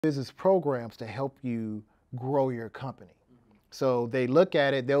business programs to help you grow your company. So they look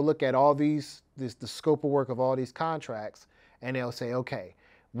at it, they'll look at all the scope of work of all these contracts, and they'll say, okay,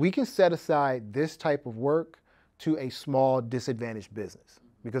 we can set aside this type of work to a small disadvantaged business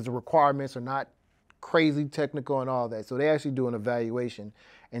because the requirements are not crazy technical and all that. So they actually do an evaluation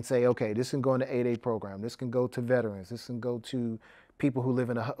and say, okay, this can go in the 8A program, this can go to veterans, this can go to people who live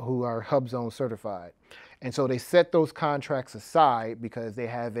who are Hub Zone certified. And so they set those contracts aside because they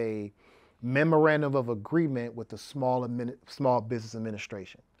have a memorandum of agreement with the Small Business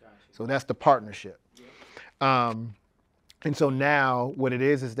Administration. Gotcha. So that's the partnership. Yeah. And so now what it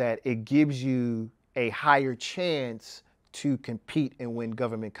is that it gives you a higher chance to compete and win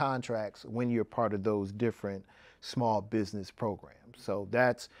government contracts when you're part of those different small business programs. So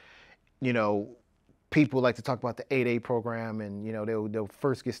that's, people like to talk about the 8A program, and they'll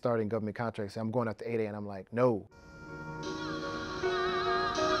first get started in government contracts. I'm going after 8A, and I'm like, no.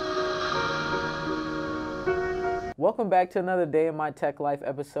 Welcome back to another Day in My Tech Life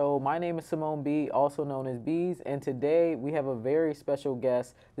episode. My name is Simone B, also known as Bees, and today we have a very special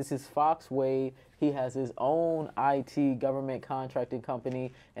guest. This is Fox Wade. He has his own IT government contracting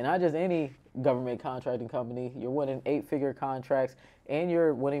company, and not just any government contracting company. You're winning 8-figure contracts, and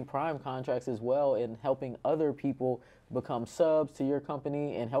you're winning prime contracts as well, and helping other people become subs to your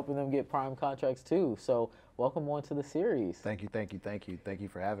company and helping them get prime contracts too. So welcome on to the series. Thank you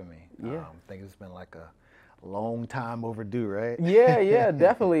for having me. Yeah. I think it's been like a long time overdue, right? Yeah,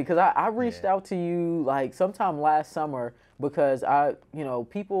 definitely. Because I reached out to you like sometime last summer because I've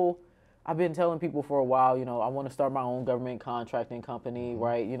been telling people for a while, I want to start my own government contracting company,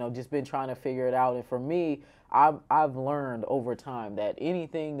 right? Just been trying to figure it out. And for me, I've learned over time that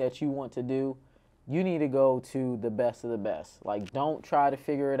anything that you want to do, you need to go to the best of the best. Like, don't try to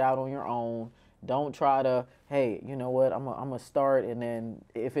figure it out on your own. Don't try to, hey, you know what, I'm gonna start, and then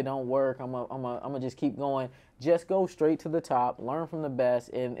if it don't work, I'm gonna just keep going. Just go straight to the top, learn from the best,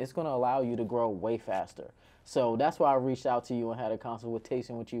 and it's gonna allow you to grow way faster. So that's why I reached out to you and had a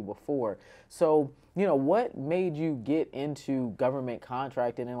consultation with you before. So, what made you get into government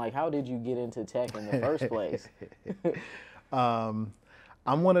contracting, and like, how did you get into tech in the first place?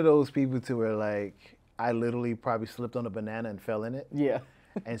 I'm one of those people to where like I literally probably slipped on a banana and fell in it. Yeah.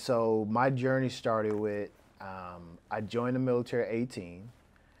 And so my journey started with, I joined the military at 18.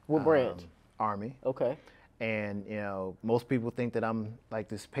 What branch? Army. Okay. And, most people think that I'm like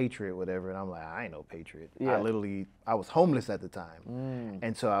this patriot, whatever. And I'm like, I ain't no patriot. Yeah. I was homeless at the time.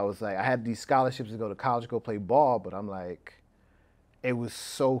 And so I was like, I had these scholarships to go to college, go play ball. But I'm like, it was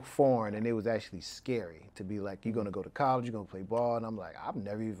so foreign, and it was actually scary to be like, you're going to go to college, you're going to play ball. And I'm like, I've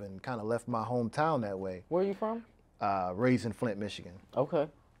never even kind of left my hometown that way. Where are you from? Raised in Flint, Michigan. Okay.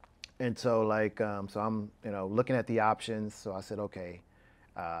 And so so I'm, looking at the options. So I said, okay.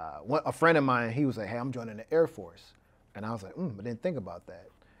 A friend of mine, he was like, hey, I'm joining the Air Force. And I was like, I didn't think about that.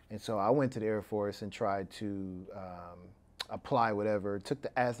 And so I went to the Air Force and tried to apply whatever, took the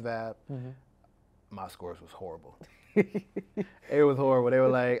ASVAB. My scores was horrible. It was horrible. They were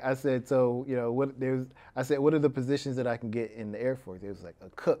like, I said, so, what are the positions that I can get in the Air Force? It was like a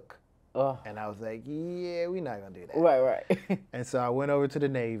cook. And I was like, yeah, we're not going to do that. Right. And so I went over to the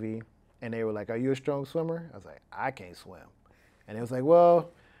Navy, and they were like, are you a strong swimmer? I was like, I can't swim. And it was like,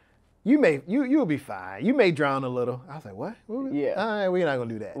 well, you'll be fine. You may drown a little. I was like, what? Yeah. All right, we're not going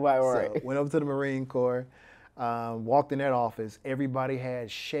to do that. Right. So went over to the Marine Corps, walked in that office. Everybody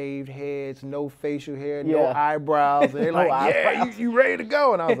had shaved heads, no facial hair, no eyebrows. And they're like, yeah, you ready to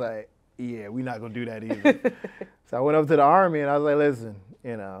go? And I was like, yeah, we're not going to do that either. So I went up to the Army, and I was like, listen,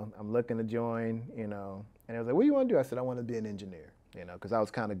 I'm looking to join, and I was like, what do you want to do? I said, I want to be an engineer, because I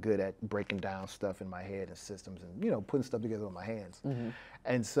was kind of good at breaking down stuff in my head and systems and, putting stuff together with my hands.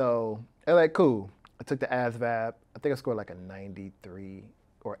 And so they're like, cool. I took the ASVAB. I think I scored like a 93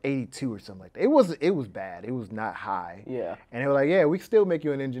 or 82 or something like that. It was bad. It was not high. Yeah. And they were like, yeah, we can still make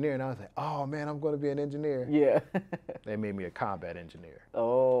you an engineer. And I was like, oh man, I'm going to be an engineer. Yeah. They made me a combat engineer.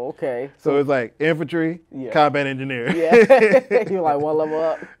 Oh, okay. So it's like infantry, combat engineer. Yeah. You're like one level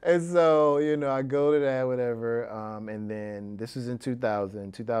up. And so, I go to that, whatever. And then this is in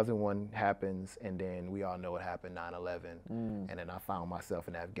 2000. 2001 happens. And then we all know what happened, 9/11. And then I found myself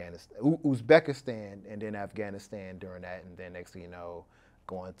in Afghanistan, Uzbekistan, and then Afghanistan during that. And then next thing you know,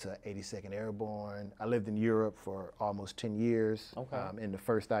 going to 82nd Airborne. I lived in Europe for almost 10 years in the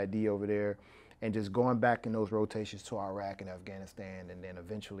first ID over there, and just going back in those rotations to Iraq and Afghanistan. And then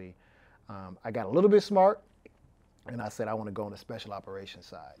eventually I got a little bit smart, and I said I want to go on the special operations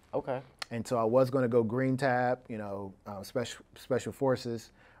side. Okay. And so I was going to go green tab, special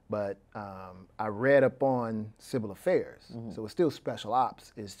forces, But I read up on civil affairs, so it's still special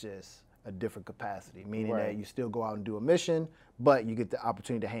ops. It's just a different capacity, meaning that you still go out and do a mission, but you get the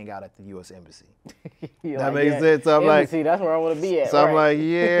opportunity to hang out at the U.S. Embassy. That makes sense. So I'm embassy, that's where I want to be at. So I'm like,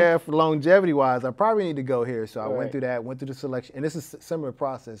 yeah, for longevity-wise, I probably need to go here. So I went through that, went through the selection, and this is a similar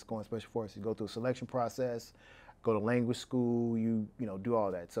process going special forces. You go through a selection process, go to language school, you know, do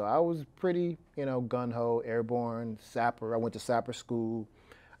all that. So I was pretty, you know, gung-ho, airborne, sapper. I went to sapper school,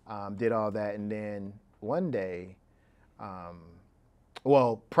 did all that, and then one day,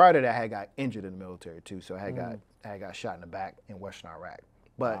 well, prior to that, I had got injured in the military too. So I had got shot in the back in Western Iraq.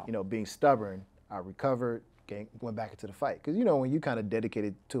 But you know, being stubborn, I recovered, went back into the fight. Because you know, when you kind of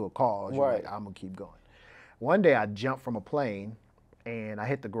dedicated to a cause, you're like, I'm gonna keep going. One day I jumped from a plane and I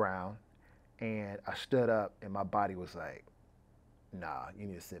hit the ground and I stood up and my body was like, nah, you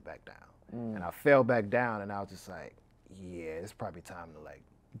need to sit back down. And I fell back down and I was just like, yeah, it's probably time to like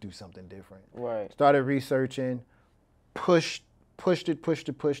do something different. Started researching, pushed it,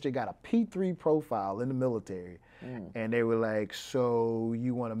 got a P3 profile in the military. And they were like, so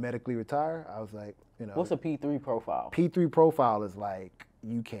you want to medically retire? I was like, you know. What's a P3 profile? P3 profile is like,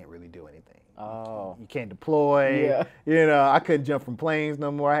 you can't really do anything. Oh. You can't deploy. You know, I couldn't jump from planes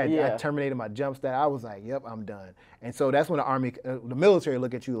no more. I terminated my jump stat. I was like, yep, I'm done. And so that's when the Army, the military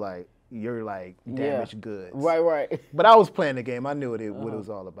look at you like, you're like damaged goods. Right. But I was playing the game. I knew what it was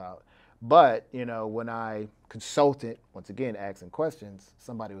all about. But, you know, when I consulted, once again, asking questions,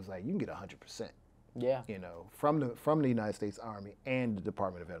 somebody was like, you can get 100%. You know, from the United States Army and the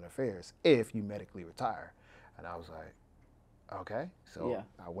Department of Veteran Affairs if you medically retire. And I was like, okay. So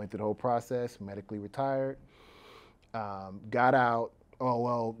I went through the whole process, medically retired, got out. Oh,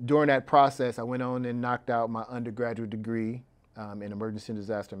 well, during that process, I went on and knocked out my undergraduate degree in emergency and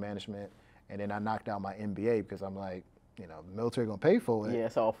disaster management. And then I knocked out my MBA because I'm like, you know, the military gonna pay for it.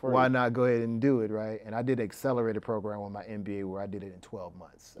 It's all free. Why not go ahead and do it, right? And I did an accelerated program on my MBA where I did it in 12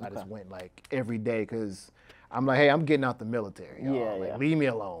 months. I just went like every day because I'm like, hey, I'm getting out the military. Like, leave me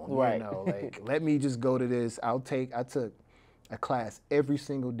alone. You know, like let me just go to this. I took a class every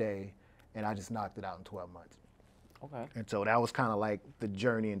single day and I just knocked it out in 12 months. And so that was kind of like the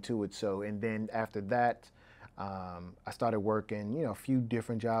journey into it. So, and then after that, I started working, you know, a few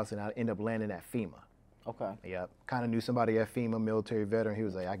different jobs and I ended up landing at FEMA. Kind of knew somebody at FEMA, military veteran. He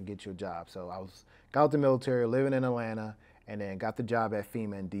was like, I can get you a job. So I got out the military, living in Atlanta, and then got the job at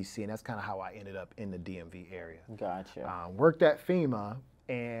FEMA in DC, and that's kind of how I ended up in the DMV area. Worked at FEMA,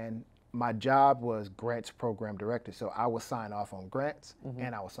 and my job was grants program director. So I would sign off on grants,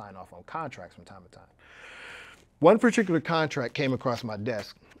 and I would sign off on contracts from time to time. One particular contract came across my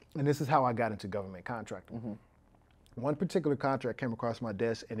desk, and this is how I got into government contracting. One particular contract came across my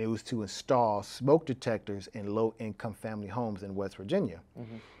desk, and it was to install smoke detectors in low-income family homes in West Virginia.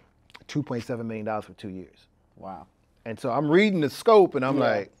 $2.7 million for 2 years. And so I'm reading the scope, and I'm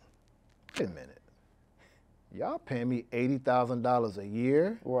like, wait a minute. Y'all paying me $80,000 a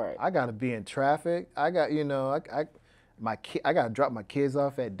year? I got to be in traffic. I got, you know, I got to drop my kids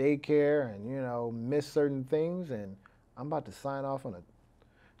off at daycare and, you know, miss certain things, and I'm about to sign off on a.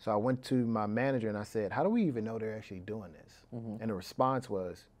 So I went to my manager and I said, how do we even know they're actually doing this? And the response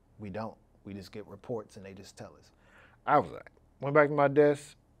was, we don't. We just get reports and they just tell us. I was like, went back to my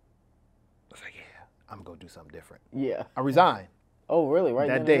desk. I was like, yeah, I'm gonna go do something different. I resigned. Oh, really? Right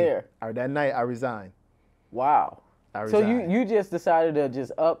that day. There? That night, I resigned. Wow. So you just decided to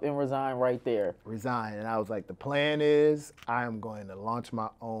just up and resign right there? Resign, and I was like, the plan is I am going to launch my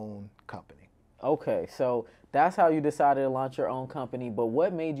own company. Okay, so that's how you decided to launch your own company, but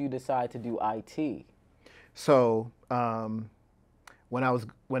what made you decide to do IT? So when I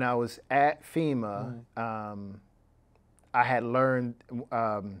was at FEMA, I had learned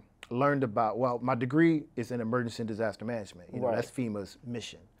about, well, my degree is in emergency and disaster management. You know, that's FEMA's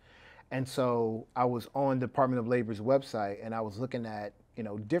mission. And so I was on the Department of Labor's website and I was looking at, you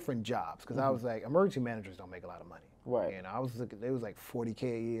know, different jobs because I was like, emergency managers don't make a lot of money. And I was looking, it was like 40K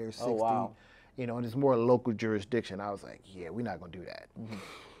a year, 60. You know, and it's more local jurisdiction. I was like, yeah, we're not gonna do that.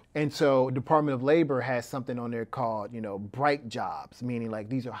 And so Department of Labor has something on there called, you know, bright jobs, meaning like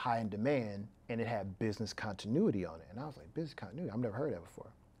these are high in demand, and it had business continuity on it. And I was like, business continuity? I've never heard of that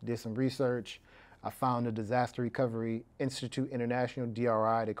before. Did some research. I found the Disaster Recovery Institute International,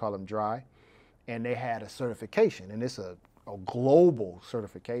 DRI, they call them DRI, and they had a certification, and it's a global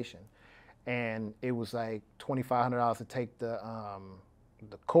certification. And it was like $2,500 to take the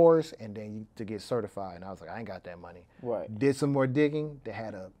the course and then to get certified. And I was like, I ain't got that money. Right. Did some more digging. They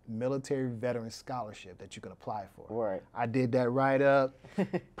had a military veteran scholarship that you can apply for. Right. I did that right up.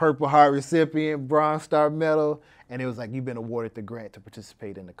 Purple Heart recipient, Bronze Star Medal, and it was like, you've been awarded the grant to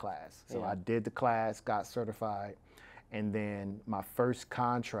participate in the class. So I did the class, got certified, and then my first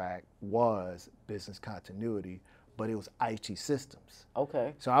contract was business continuity, but it was IT systems.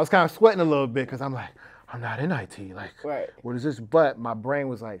 Okay. So I was kind of sweating a little bit because I'm like, I'm not in IT. Like, right. What is this? But my brain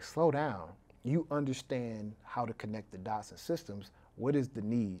was like, slow down. You understand how to connect the dots and systems. What is the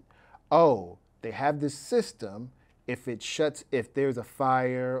need? Oh, they have this system. If it shuts, if there's a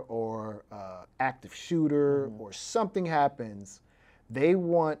fire or active shooter or something happens, they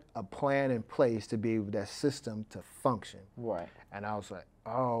want a plan in place to be able for that system to function. Right. And I was like,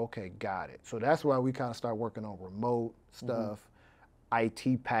 oh, okay, got it. So that's why we kind of start working on remote stuff,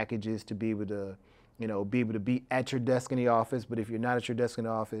 IT packages to be able to, be at your desk in the office. But if you're not at your desk in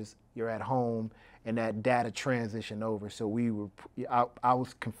the office, you're at home, and that data transition over. So I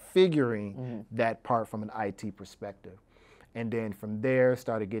was configuring that part from an IT perspective. And then from there,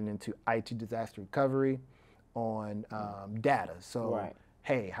 started getting into IT disaster recovery on data. So,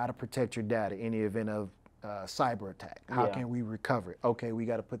 hey, how to protect your data in the event of cyber attack. How can we recover it? Okay, we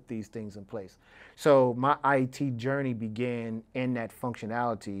got to put these things in place. So my IT journey began in that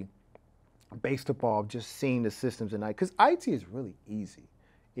functionality based upon just seeing the systems in IT. Because IT is really easy.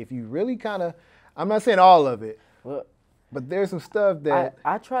 If you really kind of, I'm not saying all of it, but there's some stuff that...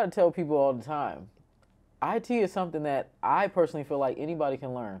 I try to tell people all the time, IT is something that I personally feel like anybody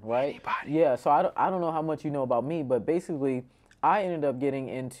can learn, right? Anybody. Yeah, so I don't know how much you know about me, but basically I ended up getting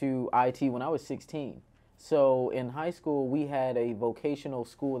into IT when I was 16. So in high school, we had a vocational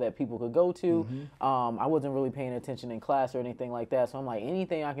school that people could go to. I wasn't really paying attention in class or anything like that. So I'm like,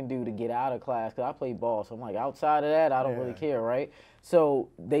 anything I can do to get out of class, because I played ball. So I'm like, outside of that, I don't really care, right? So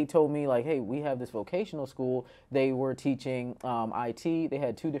they told me like, hey, we have this vocational school. They were teaching IT. They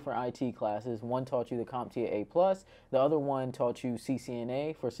had 2 different IT classes. One taught you the CompTIA A+. The other one taught you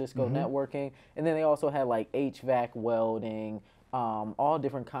CCNA for Cisco networking. And then they also had like HVAC, welding, all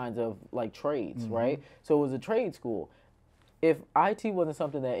different kinds of like trades, right? So it was a trade school. If IT wasn't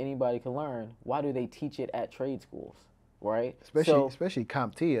something that anybody could learn, why do they teach it at trade schools, right? Especially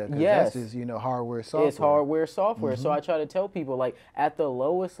CompTIA, because that's just, hardware, software. It's hardware, software. So I try to tell people, like, at the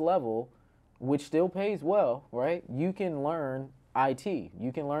lowest level, which still pays well, right? You can learn IT.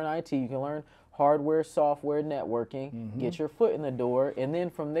 You can learn IT. You can learn hardware, software, networking, get your foot in the door, and then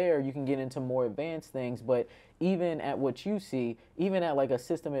from there you can get into more advanced things. But even at what you see, even at like a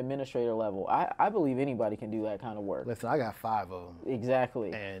system administrator level, I believe anybody can do that kind of work. Listen, I got 5 of them.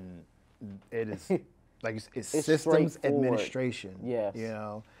 Exactly. And it is like it's systems administration. Yes.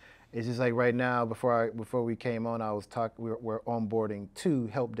 It's just like right now, before we came on, I was we're onboarding 2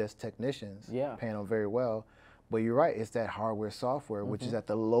 help desk technicians, paying them very well. But you're right, it's that hardware, software, which is at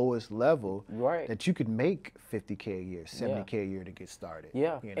the lowest level that you could make $50K a year, $70K a year to get started.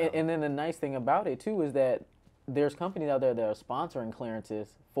 Yeah, and then the nice thing about it too is that there's companies out there that are sponsoring clearances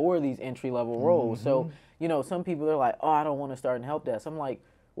for these entry-level roles. So, some people are like, oh, I don't want to start in help desk. I'm like,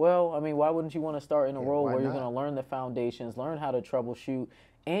 well, I mean, why wouldn't you want to start in a role where you're going to learn the foundations, learn how to troubleshoot,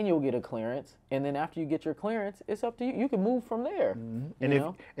 and you'll get a clearance, and then after you get your clearance, it's up to you. You can move from there.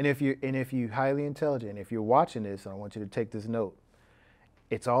 And if you're highly intelligent, if you're watching this, I want you to take this note.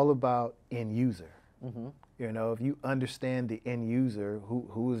 It's all about end user. If you understand the end user,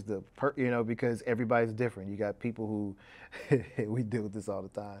 who is the because everybody's different. You got people who we deal with this all the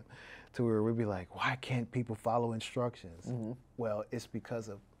time, to where we'd be like, why can't people follow instructions? Well, it's because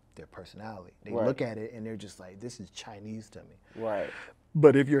of their personality. They look at it and they're just like, this is Chinese to me. Right.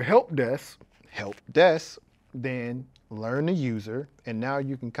 But if you're help desk, then learn the user, and now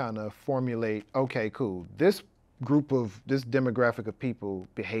you can kind of formulate, okay, cool, this demographic of people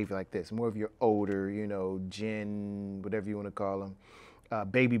behave like this. More of your older, Gen, whatever you want to call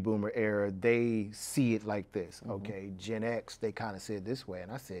them, baby boomer era, they see it like this. Okay, Gen X, they kind of see it this way. And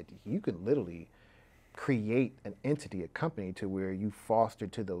I said, you can literally create an entity, a company, to where you foster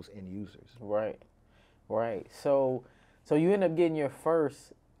to those end users. Right. So you end up getting your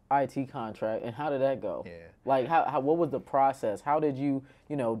first IT contract, and how did that go? Yeah. Like, what was the process? How did you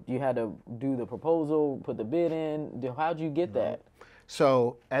had to do the proposal, put the bid in? How'd you get that?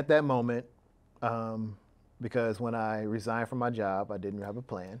 So at that moment, because when I resigned from my job, I didn't have a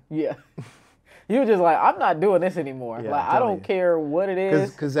plan. Yeah. You were just like, I'm not doing this anymore. Yeah, like, I don't care what it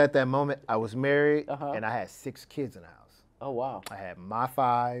is. Because at that moment, I was married, and I had 6 kids in the house. Oh, wow. I had my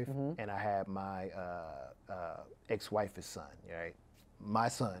 5, and I had my ex-wife's son, right? My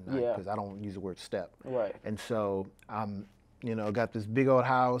son, because I don't use the word step. Right. And so I'm you know, got this big old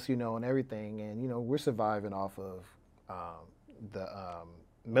house, you know, and everything, and you know, we're surviving off of the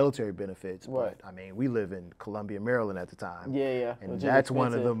military benefits. Right. But I mean, we live in Columbia, Maryland at the time. Yeah, yeah. And Which is that's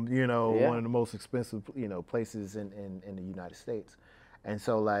one of expensive. the, you know, Yeah. one of the most expensive, you know, places in the United States. And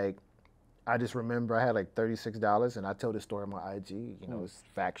so like, I just remember I had like $36, and I told this story on my IG. You know, it's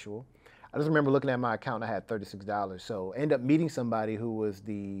factual. I just remember looking at my account, and I had $36. So I ended up meeting somebody who was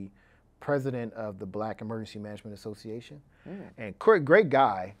the president of the Black Emergency Management Association, and great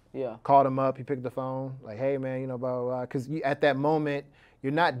guy. Yeah. Called him up. He picked the phone. Like, hey man, you know, blah blah blah. Because at that moment,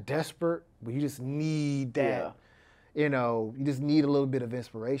 you're not desperate, but you just need that. Yeah. You know, you just need a little bit of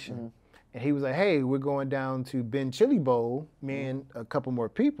inspiration. And he was like, hey, we're going down to Ben Chili Bowl, me and a couple more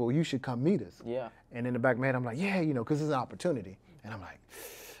people. You should come meet us. Yeah. And in the back of my head, I'm like, yeah, you know, because it's an opportunity. And I'm like,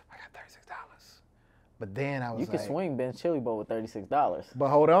 I got $36. But then I was You like, could swing Ben Chili Bowl with $36. but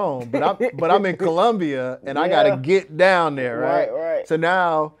hold on, but I'm in Columbia, and I got to get down there, right? Right. So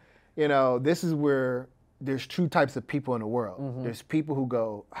now, you know, this is where there's two types of people in the world. There's people who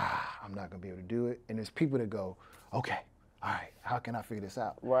go, I'm not going to be able to do it. And there's people that go, okay, all right, how can I figure this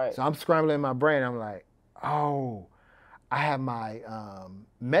out? Right. So I'm scrambling in my brain. I'm like, oh, I have my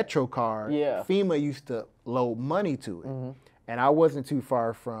Metro card. Yeah. FEMA used to load money to it. And I wasn't too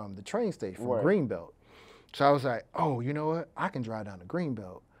far from the train station, from Greenbelt. So I was like, oh, you know what? I can drive down to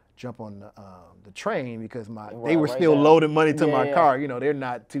Greenbelt, jump on the train, because they were still loading money to my car. You know, they're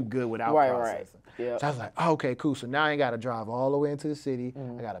not too good without processing. Yeah. So I was like, oh, okay, cool. So now I ain't got to drive all the way into the city.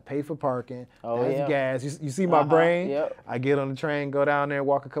 I got to pay for parking. That's gas. You see my brain? Yep. I get on the train, go down there,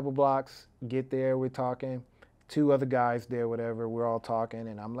 walk a couple blocks, get there, we're talking. Two other guys there, whatever, we're all talking.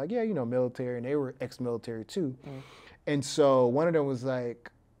 And I'm like, yeah, you know, military. And they were ex-military too. And so one of them was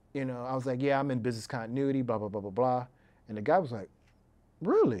like, you know, I was like, yeah, I'm in business continuity, blah, blah, blah, blah, blah. And the guy was like,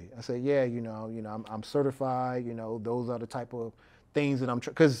 really? I said, yeah, you know, I'm certified, you know, those are the type of things that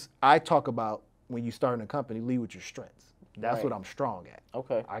because I talk about when you start in a company, lead with your strengths. That's what I'm strong at.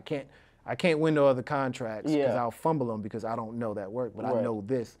 Okay. I can't win no other contracts because I'll fumble them because I don't know that work, but I know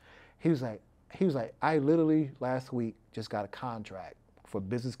this. He was like, I literally last week just got a contract for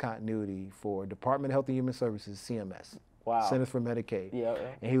business continuity for Department of Health and Human Services, CMS. Wow. Centers for Medicaid. Yeah.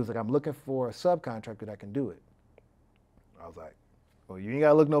 And he was like, I'm looking for a subcontractor that can do it. I was like, well, you ain't got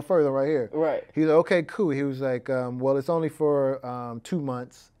to look no further right here. Right. He was like, okay, cool. He was like, well, it's only for 2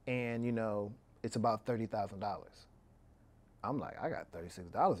 months, and, you know, it's about $30,000. I'm like, I got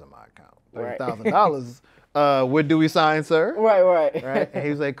 $36 in my account. $30,000. Where do we sign, sir? Right. And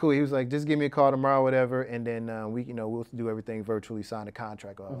he was like, cool. He was like, just give me a call tomorrow, whatever, and then we, you know, we'll do everything virtually, sign the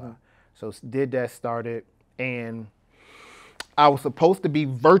contract, blah, blah, blah. So did that, started, and I was supposed to be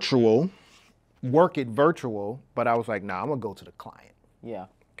virtual, work it virtual, but I was like, nah, I'm gonna go to the client. Yeah.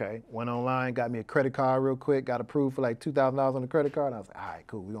 Okay. Went online, got me a credit card real quick, got approved for like $2,000 on the credit card. And I was like, all right,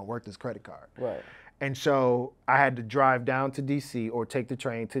 cool. We're gonna work this credit card. Right. And so I had to drive down to DC or take the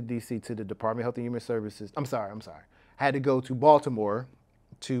train to DC to the Department of Health and Human Services. I'm sorry. I had to go to Baltimore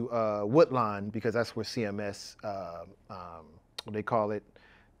to Woodlawn because that's where CMS, what they call it,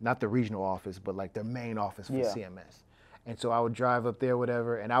 not the regional office, but like their main office for CMS. And so I would drive up there,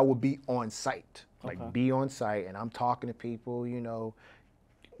 whatever, and I would be on site, be on site, and I'm talking to people, you know,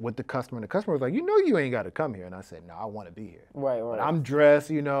 with the customer. And the customer was like, you know, you ain't got to come here. And I said, no, I want to be here. Right. But I'm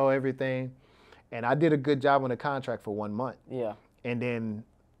dressed, you know, everything. And I did a good job on the contract for 1 month. Yeah. And then,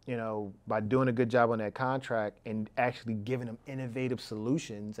 you know, by doing a good job on that contract and actually giving them innovative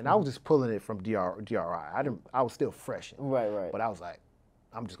solutions, and I was just pulling it from DRI. I was still fresh. Right. But I was like,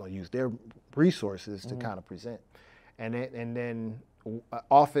 I'm just going to use their resources to kind of present. And then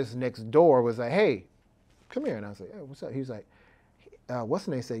office next door was like, hey, come here. And I was like, hey, what's up? He was like, what's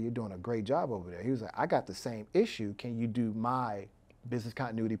the name? Say you're doing a great job over there. He was like, I got the same issue. Can you do my business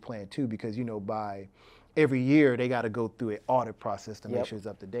continuity plan too? Because, you know, by every year they got to go through an audit process to make sure it's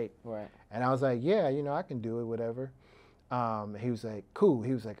up to date. Right. And I was like, yeah, you know, I can do it, whatever. He was like, cool.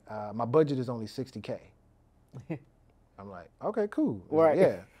 He was like, my budget is only $60K. I'm like, okay, cool. Right.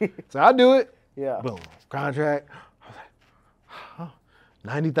 Like, yeah. So I do it. Yeah. Boom. Contract. I was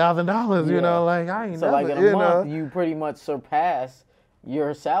like, $90,000, you know, like I ain't so never, like in a month, you pretty much surpass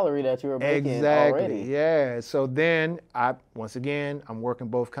your salary that you were making already. Yeah. So then once again, I'm working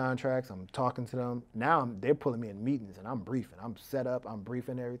both contracts. I'm talking to them. Now they're pulling me in meetings and I'm briefing. I'm set up. I'm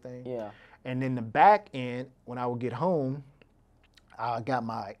briefing everything. Yeah. And then the back end, when I would get home, I got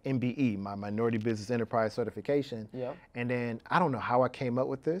my MBE, my Minority Business Enterprise Certification. Yep. And then I don't know how I came up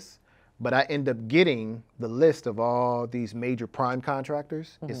with this, but I end up getting the list of all these major prime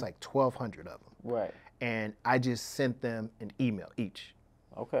contractors. It's like 1,200 of them. Right. And I just sent them an email each.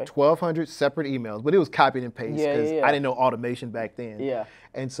 Okay. 1,200 separate emails, but it was copied and paste because Yeah. I didn't know automation back then. Yeah.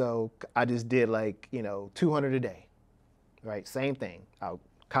 And so I just did like, 200 a day, right? Same thing. I'll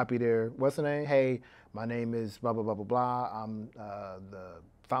copy their, what's the name? Hey, my name is blah, blah, blah, blah, blah. I'm the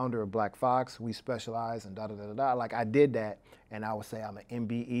founder of Black Fox. We specialize in da, da, da, da, da. Like I did that, and I would say I'm an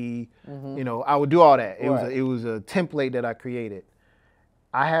MBE. I would do all that. It was a template that I created.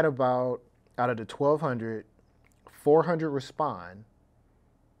 I had about, out of the 1,200, 400 respond.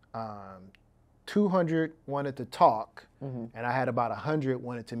 200 wanted to talk, and I had about 100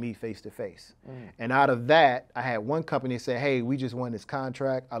 wanted to meet face to face. And out of that, I had one company say, hey, we just won this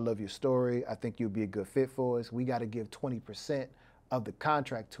contract. I love your story. I think you'll be a good fit for us. We got to give 20% of the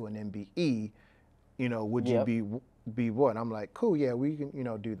contract to an MBE. Would you be what? I'm like, cool, yeah, we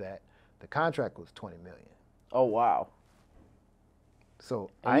can, do that. The contract was $20 million. Oh, wow. So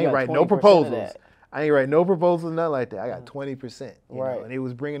And I ain't write no proposals. I ain't write no proposals, nothing like that. I got 20%. Right. And it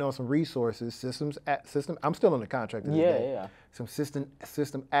was bringing on some resources, system. I'm still on the contract to this day. Yeah. Some system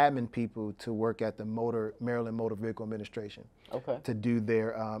admin people to work at the Maryland Motor Vehicle Administration. Okay. To do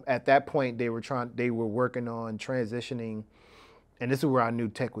their, at that point they were working on transitioning, and this is where I knew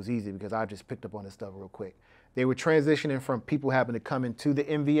tech was easy because I just picked up on this stuff real quick. They were transitioning from people having to come into the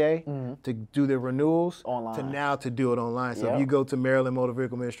MVA to do their renewals online to now to do it online. So if you go to Maryland Motor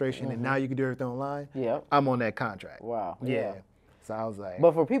Vehicle Administration and now you can do everything online, I'm on that contract. Wow. Yeah. So I was like.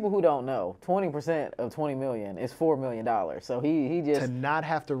 But for people who don't know, 20% of $20 million is $4 million. So he just. To not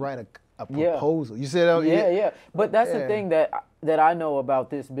have to write a proposal. You said Yeah. But that's the thing that I know about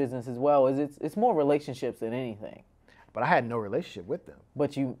this business as well is it's more relationships than anything. But I had no relationship with them.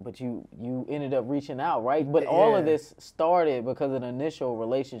 But you ended up reaching out, right? But all of this started because of an initial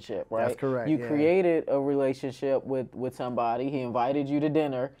relationship, right? That's correct. You created a relationship with somebody. He invited you to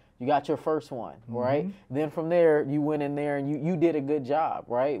dinner. You got your first one, right? Then from there, you went in there and you did a good job,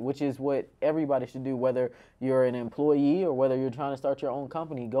 right? Which is what everybody should do, whether you're an employee or whether you're trying to start your own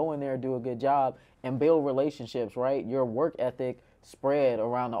company. Go in there, do a good job, and build relationships, right? Your work ethic spread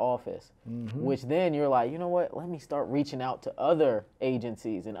around the office, which then you're like, you know what, let me start reaching out to other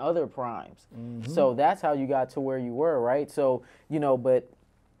agencies and other primes. So that's how you got to where you were, right? So, but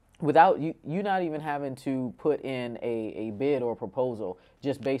without you not even having to put in a bid or proposal,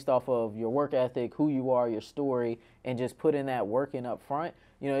 just based off of your work ethic, who you are, your story, and just putting that work in up front,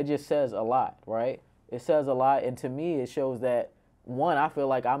 it just says a lot, right? It says a lot, and to me, it shows that, one, I feel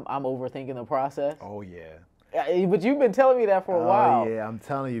like I'm overthinking the process. Oh, yeah. But you've been telling me that for a while. Oh, yeah, I'm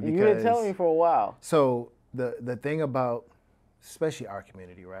telling you because... You've been telling me for a while. So the thing about, especially our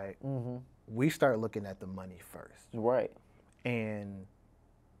community, right? We start looking at the money first. Right. And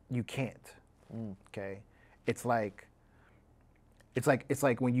you can't, okay? It's like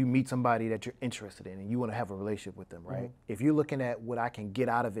when you meet somebody that you're interested in and you want to have a relationship with them, right? If you're looking at what I can get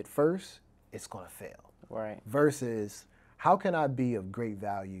out of it first, it's going to fail. Right. Versus, how can I be of great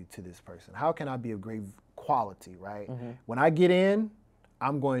value to this person? How can I be of great quality, right? When I get in,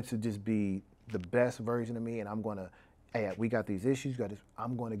 I'm going to just be the best version of me, and I'm going to, hey, we got these issues,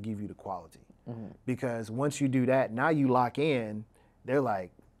 I'm going to give you the quality. Because once you do that, now you lock in, they're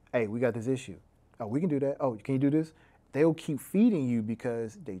like, hey, we got this issue. Oh, we can do that. Oh, can you do this? They'll keep feeding you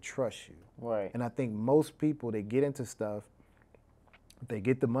because they trust you. Right. And I think most people, they get into stuff, they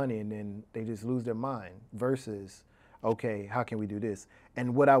get the money, and then they just lose their mind versus, okay, how can we do this?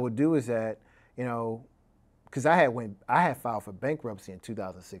 And what I would do is that, because I had filed for bankruptcy in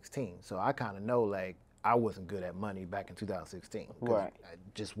 2016, so I kind of know like I wasn't good at money back in 2016. Right. I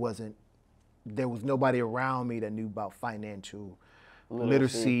just wasn't. There was nobody around me that knew about financial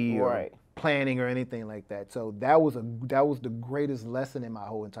literacy or planning or anything like that. So that was the greatest lesson in my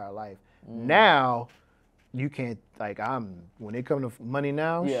whole entire life. Now, you can't when it comes to money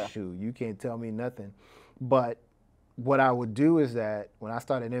now, shoot, you can't tell me nothing. But what I would do is that when I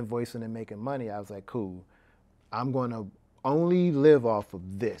started invoicing and making money, I was like, cool, I'm going to only live off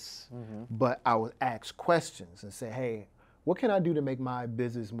of this. But I would ask questions and say, hey, what can I do to make my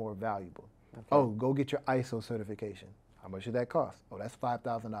business more valuable? Okay. Oh, go get your ISO certification. How much did that cost? Oh, that's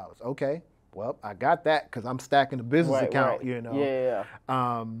 $5,000. Okay, well, I got that because I'm stacking the business account, Yeah.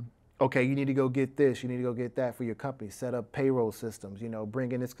 Okay, you need to go get this, you need to go get that for your company. Set up payroll systems,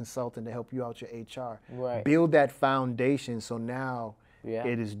 bring in this consultant to help you out your HR. Right. Build that foundation so now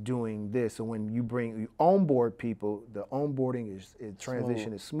it is doing this. So when you onboard people, the onboarding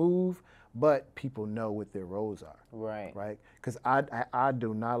transition is smooth, but people know what their roles are. Right. Right? Because I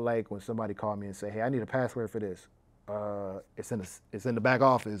do not like when somebody call me and say, hey, I need a password for this. It's in the back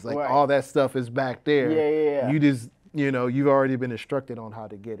office. Like all that stuff is back there. Yeah. You just, you've already been instructed on how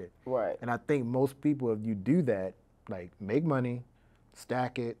to get it. Right. And I think most people, if you do that, like make money,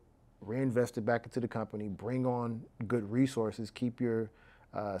 stack it, reinvest it back into the company, bring on good resources, keep your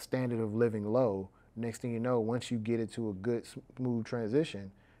standard of living low. Next thing you know, once you get it to a good, smooth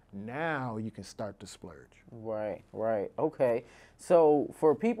transition, now you can start to splurge. Right, right. Okay. So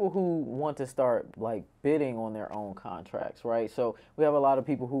for people who want to start like bidding on their own contracts, right? So we have a lot of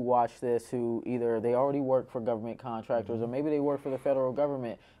people who watch this who either they already work for government contractors or maybe they work for the federal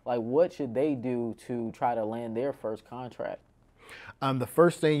government. Like what should they do to try to land their first contract? The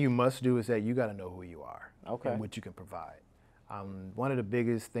first thing you must do is that you got to know who you are Okay. and what you can provide. One of the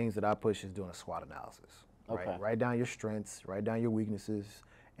biggest things that I push is doing a SWOT analysis. Right? Okay. Write down your strengths, write down your weaknesses,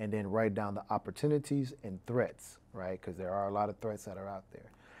 and then write down the opportunities and threats, right? Because there are a lot of threats that are out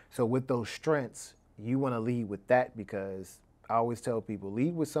there. So with those strengths, you want to lead with that because I always tell people,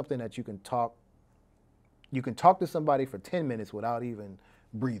 lead with something that you can talk to somebody for 10 minutes without even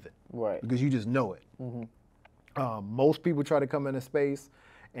breathing. Right. Because you just know it. Mm-hmm. Most people try to come into space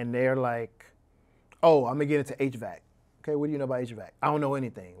and they're like, oh, I'm going to get into HVAC. Okay, what do you know about HVAC? I don't know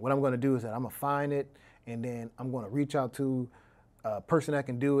anything. What I'm going to do is that I'm going to find it and then I'm going to reach out to a person that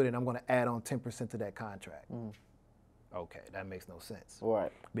can do it and I'm going to add on 10% to that contract. Okay, that makes no sense.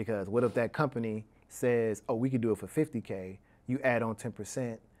 Right. Because what if that company says, oh, we could do it for 50K, you add on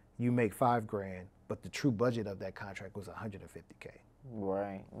 10%, you make $5,000, but the true budget of that contract was 150K.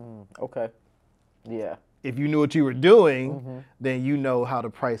 Right. Okay. Yeah. If you knew what you were doing, then you know how to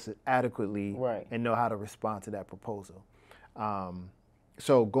price it adequately and know how to respond to that proposal.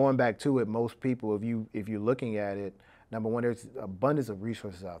 So going back to it, most people, if you're looking at it, number one, there's abundance of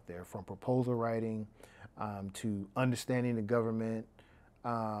resources out there, from proposal writing to understanding the government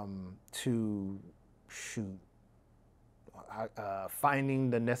to finding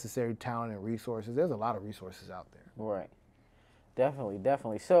the necessary talent and resources. There's a lot of resources out there. Right. Definitely,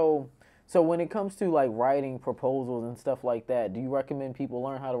 definitely. So when it comes to like writing proposals and stuff like that, do you recommend people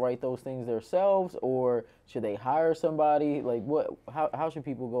learn how to write those things themselves, or should they hire somebody? Like how should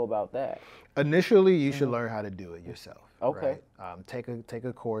people go about that? Initially, you should learn how to do it yourself. Okay. Right? Take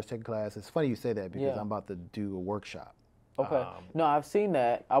a course, take a class. It's funny you say that because I'm about to do a workshop. Okay. No, I've seen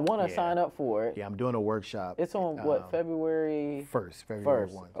that. I want to sign up for it. Yeah, I'm doing a workshop. It's on what, February 1st, February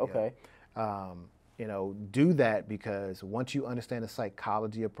 1st. 1. Okay. Yeah. Do that because once you understand the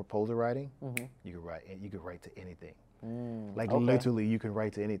psychology of proposal writing, you can write to anything. Literally, you can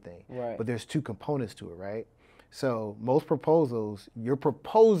write to anything. Right. But there's two components to it, right? So most proposals, you're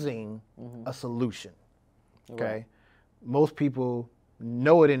proposing a solution. Okay. Right. Most people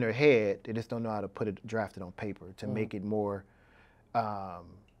know it in their head, they just don't know how to draft it on paper to make it more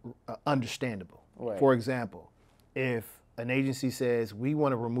understandable. Right. For example, if an agency says, we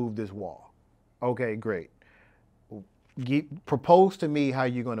want to remove this wall. Okay, great. Propose to me how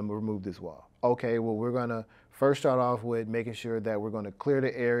you're going to remove this wall. Okay, well, we're going to first start off with making sure that we're going to clear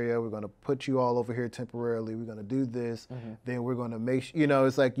the area. We're going to put you all over here temporarily. We're going to do this. Then we're going to make sure,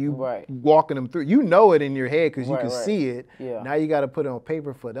 it's like you walking them through. You know it in your head because you can see it. Yeah. Now you got to put it on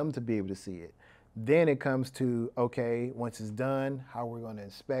paper for them to be able to see it. Then it comes to, okay, once it's done, how we're going to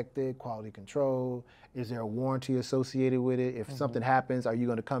inspect it, quality control. Is there a warranty associated with it? If something happens, are you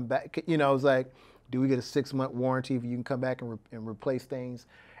going to come back? It's like, do we get a 6-month warranty if you can come back and replace things?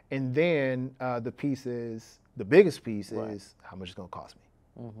 And then the biggest piece is how much it's going to cost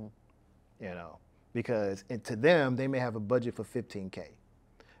me. Because to them, they may have a budget for 15K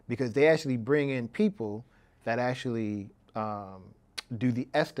because they actually bring in people that actually do the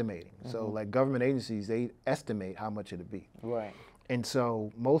estimating. So like government agencies, they estimate how much it'll be. Right. And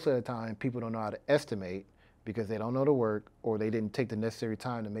so most of the time, people don't know how to estimate because they don't know the work or they didn't take the necessary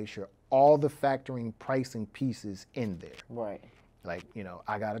time to make sure all the factoring pricing pieces in there. Right. Like,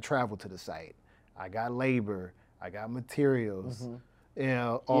 I got to travel to the site. I got labor. I got materials.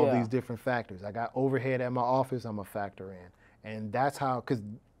 All these different factors. I got overhead at my office I'm a factor in. And that's how, because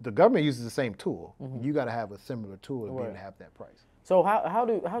the government uses the same tool. You got to have a similar tool to be able to have that price. So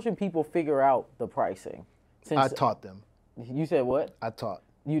how should people figure out the pricing? I taught them. You said what? I taught.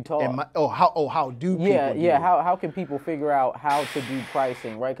 You taught. How do people? Yeah. How can people figure out how to do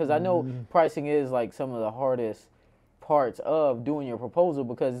pricing, right? Because I know pricing is like some of the hardest parts of doing your proposal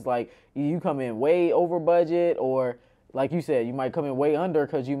because it's like you come in way over budget or like you said, you might come in way under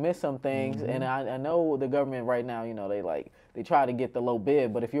because you missed some things. And I know the government right now, they try to get the low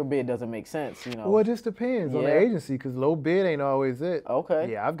bid, but if your bid doesn't make sense, Well, it just depends on the agency because low bid ain't always it.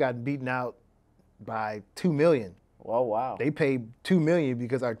 Okay. Yeah, I've gotten beaten out by $2 million. Oh, wow. They paid $2 million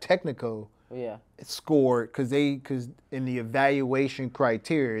because our technical scored because in the evaluation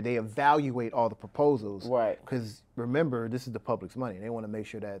criteria, they evaluate all the proposals. Right. Because remember, this is the public's money. They want to make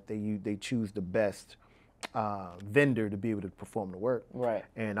sure that they choose the best vendor to be able to perform the work. Right.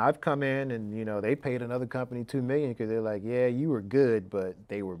 And I've come in and, you know, they paid another company $2 million because they're like, yeah, you were good, but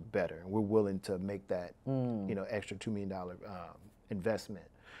they were better. And we're willing to make that, you know, extra $2 million investment.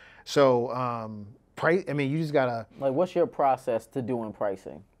 So, price, I mean, you just gotta. Like, what's your process to doing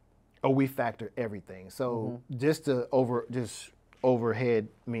pricing? Oh, we factor everything. So just overhead,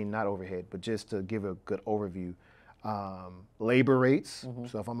 I mean, not overhead, but just to give a good overview, labor rates.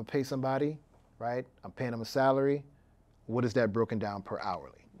 So if I'm gonna pay somebody, right, I'm paying them a salary, what is that broken down per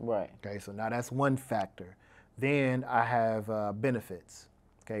hourly? Right. Okay, so now that's one factor. Then I have benefits.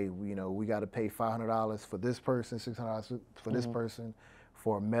 Okay, you know, we gotta pay $500 for this person, $600 for this person,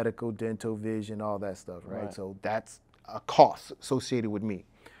 for medical, dental, vision, all that stuff, right? So that's a cost associated with me.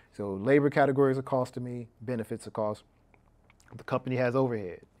 So labor categories are cost to me, benefits are cost. The company has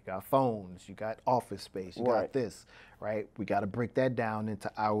overhead. You got phones, you got office space, you got this, right? We got to break that down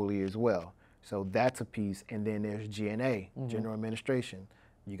into hourly as well. So that's a piece. And then there's G&A, general administration.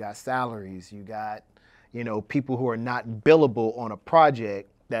 You got salaries, you got, you know, people who are not billable on a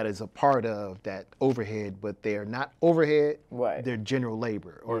project that is a part of that overhead, but they're not overhead, they're general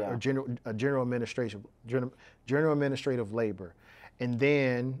labor or general administrative labor. And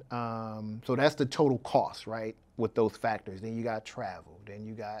then, so that's the total cost, right, with those factors. Then you got travel. Then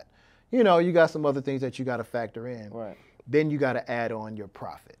you got, you know, you got some other things that you got to factor in. Right. Then you got to add on your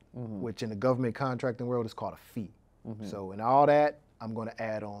profit, which in the government contracting world is called a fee. So in all that, I'm going to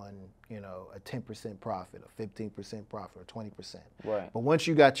add on, you know, a 10% profit, a 15% profit, or 20%. Right. But once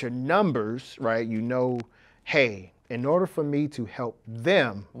you got your numbers, right, you know, hey, in order for me to help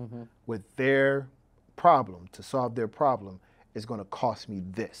them with their problem, to solve their problem, it's going to cost me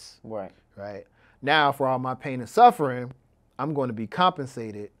this. Right. Right. Now, for all my pain and suffering, I'm going to be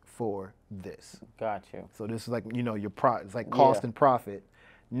compensated for this. Got you. So this is like, you know, it's like cost and profit.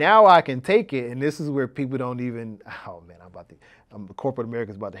 Now I can take it, and this is where people don't even. Oh man, corporate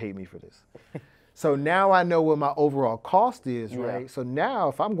America's about to hate me for this. So now I know what my overall cost is, right? So now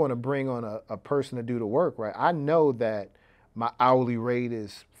if I'm going to bring on a person to do the work, right, I know that my hourly rate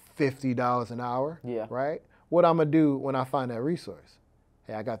is $50 an hour. Right. What I'm gonna do when I find that resource?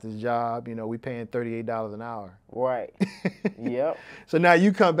 Hey, I got this job, you know, we paying $38 an hour. Right. Yep. So now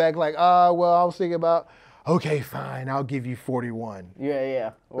you come back like, well, I was thinking about, okay, fine, I'll give you 41.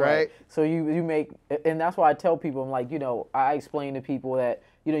 Yeah. Right. So you make, and that's why I tell people, I'm like, you know, I explain to people that,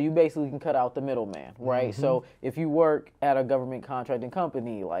 you know, you basically can cut out the middleman, right? So if you work at a government contracting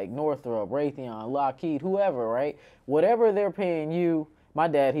company like Northrop, Raytheon, Lockheed, whoever, right? Whatever they're paying you, my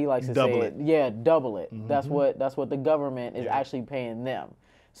dad, he likes to say it. Yeah, double it. That's what the government is actually paying them.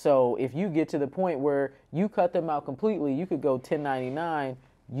 So if you get to the point where you cut them out completely, you could go 1099.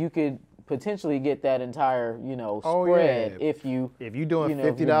 You could potentially get that entire, you know, spread if you doing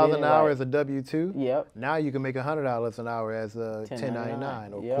 $50 an hour as a W-2. Yep. Now you can make $100 an hour as a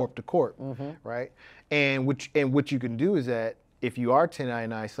 1099 or corp to corp, right? And what you can do is that if you are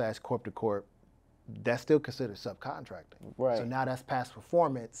 1099 / corp to corp, that's still considered subcontracting. Right. So now that's past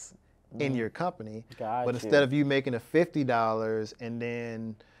performance in your company. Got but instead of you making a $50 and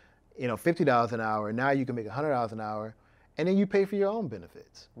then, you know, $50 an hour, now you can make $100 an hour, and then you pay for your own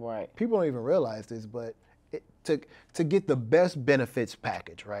benefits. Right. People don't even realize this, but to get the best benefits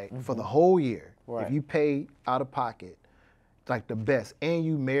package, right, for the whole year, if you pay out of pocket, like the best, and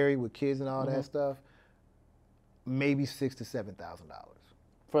you married with kids and all that stuff, maybe $6,000 to $7,000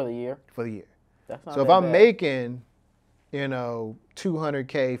 for the year. For the year. That's not so if that I'm bad. making, you know,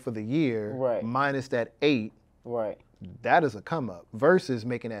 $200K for the year, minus that 8, that is a come up. Versus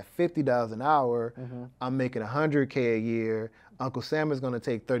making that $50 an hour, I'm making $100K a year. Uncle Sam is going to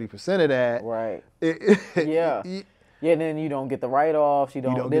take 30% of that. Right. Yeah. Yeah, and then you don't get the write-offs. You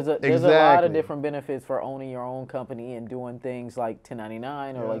don't there's a lot of different benefits for owning your own company and doing things like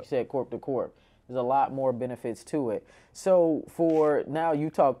 1099 or like you said, corp to corp. There's a lot more benefits to it. So for now, you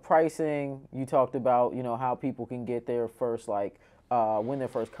talked pricing. You talked about, you know, how people can get their first, like, win their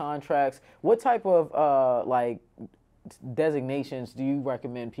first contracts. What type of like designations do you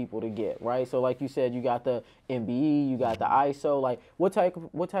recommend people to get? Right. So like you said, you got the MBE, you got the ISO. Like what type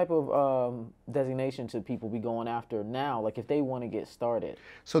of designation should people be going after now? Like if they want to get started.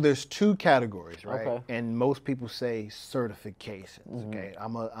 So there's 2 categories, right? And most people say certifications. Okay.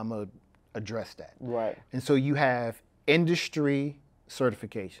 I'm a address that. Right. And so you have industry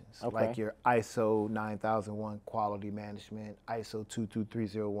certifications, like your ISO 9001 quality management, ISO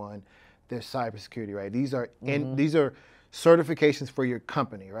 22301. There's cybersecurity, right? These are these are certifications for your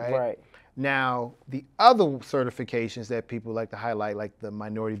company, right? Right. Now, the other certifications that people like to highlight, like the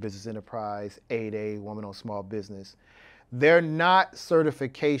Minority Business Enterprise, 8A, Woman on Small Business, they're not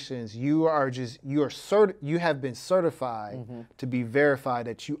certifications. You have been certified to be verified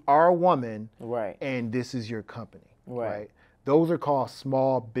that you are a woman, Right. and this is your company, Right. Those are called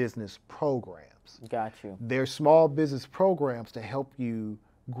small business programs. Got you. They're small business programs to help you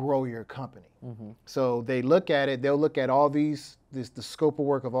grow your company. So they look at it, they'll look at all the scope of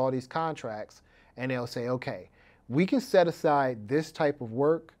work of all these contracts, and they'll say, okay, we can set aside this type of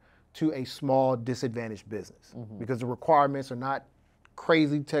work to a small disadvantaged business because the requirements are not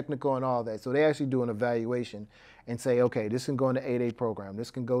crazy technical and all that. So they actually do an evaluation and say, okay, this can go in the 8A program,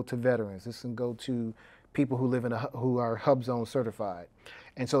 this can go to veterans, this can go to people who live who are Hub Zone certified.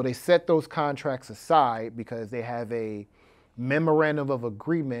 And so they set those contracts aside because they have a memorandum of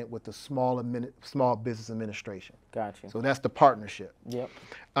agreement with the Small Business Administration. Got you. So that's the partnership. Yep.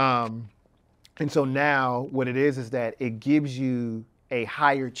 And so now what it is that it gives you a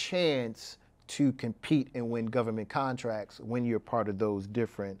higher chance to compete and win government contracts when you're part of those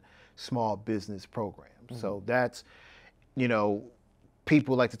different small business programs. So that's,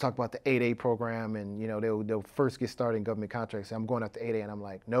 people like to talk about the 8A program, and they'll first get started in government contracts. Say, I'm going after 8A, and I'm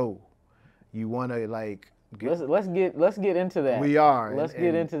like, no, you want to let's get into that. We are. Let's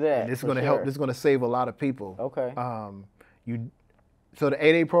get into that. And it's going to help. This is going to save a lot of people. Okay. So the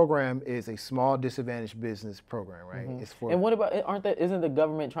 8A program is a small disadvantaged business program, right? It's for. And what about, isn't the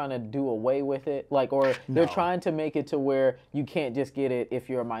government trying to do away with it? Or they're trying to make it to where you can't just get it if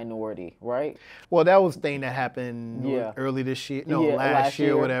you're a minority, right? Well, that was the thing that happened early this year. No, last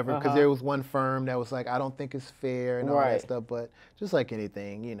year or whatever. Because there was one firm that was like, I don't think it's fair and all that stuff. But just like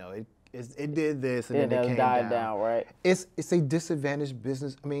anything, it did this and then it came down, right? It's a disadvantaged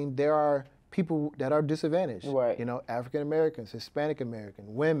business. I mean, there are people that are disadvantaged, right? African Americans, Hispanic American,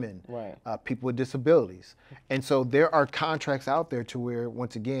 women, right? People with disabilities, and so there are contracts out there to where,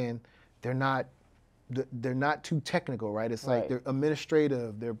 once again, they're not too technical, right? It's like they're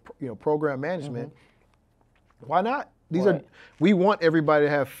administrative, they're program management. Why not? We want everybody to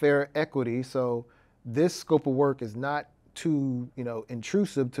have fair equity, so this scope of work is not too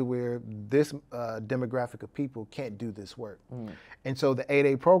intrusive to where this demographic of people can't do this work. And so the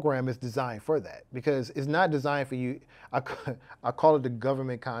 8A program is designed for that, because it's not designed for you. I call it the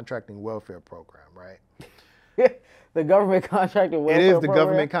government contracting welfare program, right? The government contracting welfare program? It is the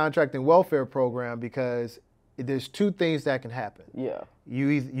government contracting welfare program because there's two things that can happen. Yeah.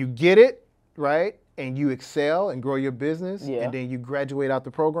 You get it, right? And you excel and grow your business, and then you graduate out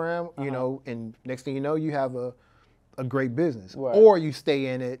the program, and next thing you know, you have a great business. Right. Or you stay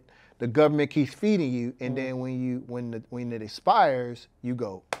in it, the government keeps feeding you, and then when it expires, you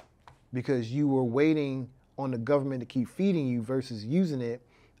go, because you were waiting on the government to keep feeding you versus using it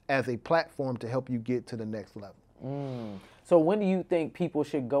as a platform to help you get to the next level. So when do you think people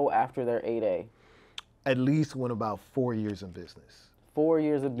should go after their 8A? At least when about 4 years of business. 4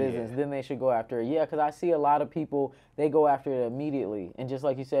 years of business, then they should go after it. Yeah, because I see a lot of people, they go after it immediately. And just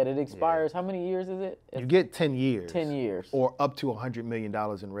like you said, it expires, how many years is it? You get 10 years. 10 years. Or up to $100 million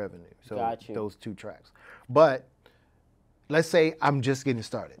in revenue. So Got you. Those two tracks. But let's say I'm just getting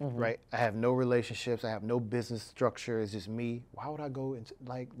started, right? I have no relationships. I have no business structure. It's just me. Why would I go into,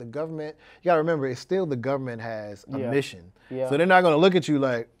 the government? You got to remember, it's still the government has a mission. Yeah. So they're not going to look at you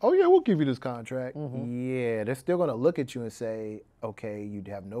like, oh, yeah, we'll give you this contract. Yeah, they're still going to look at you and say, okay, you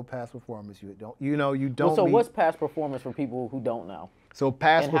have no past performance. You don't, you don't. Well, so what's past performance for people who don't know? So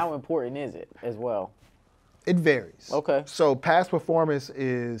past and how important is it as well? It varies. Okay. So past performance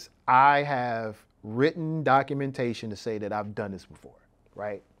is I have written documentation to say that I've done this before,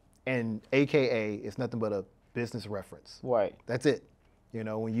 right? And AKA, it's nothing but a business reference. Right. That's it.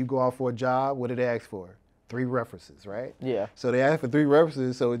 When you go out for a job, what do they ask for? 3 references, right? Yeah. So they ask for 3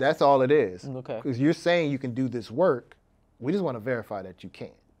 references, so that's all it is. Okay. Because you're saying you can do this work. We just want to verify that you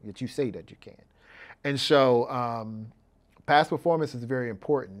can, that you say that you can. And so past performance is very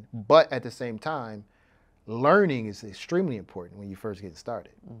important, but at the same time, learning is extremely important when you first get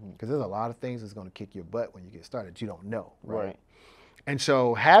started, because there's a lot of things that's going to kick your butt when you get started you don't know, right? And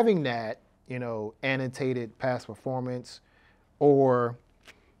so having that, annotated past performance, or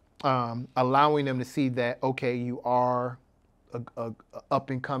allowing them to see that, okay, you are a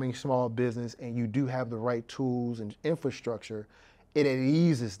up-and-coming small business and you do have the right tools and infrastructure, it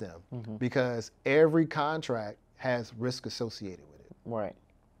eases them, because every contract has risk associated with it. Right.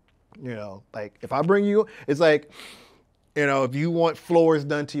 Like if I bring you, it's like, if you want floors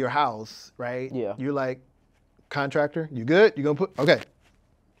done to your house, right? Yeah. You're like, contractor, you good? You gonna put, okay,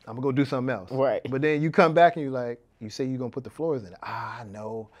 I'm gonna go do something else. Right. But then you come back and you say you're gonna put the floors in.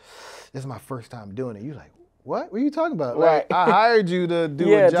 No, this is my first time doing it. You're like, what are you talking about? Right. Like, I hired you to do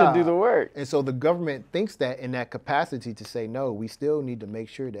Yeah, a job. to do the work. And so the government thinks that in that capacity to say, no, we still need to make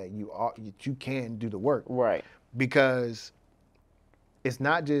sure that you can do the work. Right. Because it's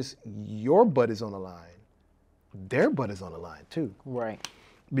not just your butt is on the line, their butt is on the line too. Right.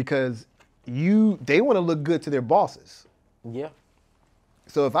 Because they want to look good to their bosses. Yeah.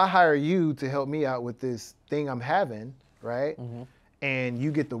 So if I hire you to help me out with this thing I'm having, right? Mm-hmm. And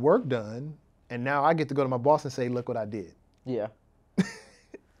you get the work done, and now I get to go to my boss and say, look what I did. Yeah.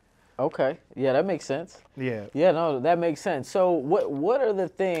 Okay. Yeah, that makes sense. Yeah. Yeah, no, that makes sense. So what are the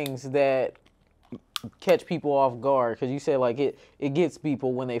things that catch people off guard? Because you said like it gets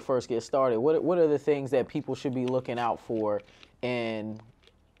people when they first get started. What are the things that people should be looking out for and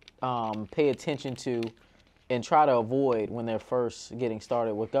pay attention to and try to avoid when they're first getting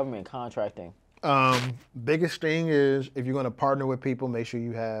started with government contracting? Biggest thing is if you're going to partner with people, make sure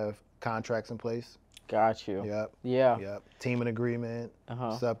you have contracts in place. Got you. Yep. Yeah. Yep. Teaming agreement,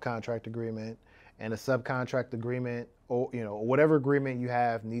 subcontract agreement, and a subcontract agreement, or whatever agreement you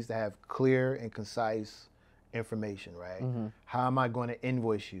have needs to have clear and concise information, right? Mm-hmm. How am I going to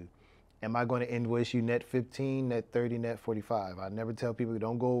invoice you? Am I going to invoice you net 15, net 30, net 45? I never tell people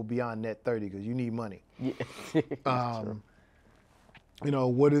don't go beyond net 30 because you need money. Yeah.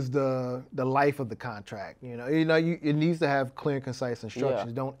 What is the life of the contract? It needs to have clear and concise instructions.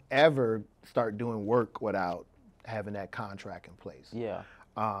 Yeah. Don't ever start doing work without having that contract in place. Yeah.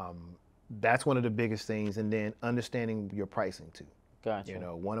 That's one of the biggest things, and then understanding your pricing too. Gotcha.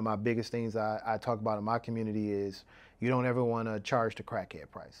 One of my biggest things I talk about in my community is you don't ever want to charge the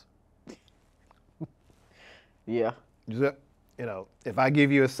crackhead price. Yeah. If I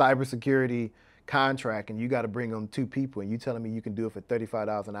give you a cybersecurity contract and you got to bring on 2 people and you telling me you can do it for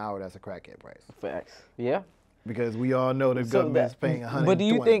 $35 an hour, that's a crackhead price. Facts. Yeah. Because we all know the government's paying $120. But do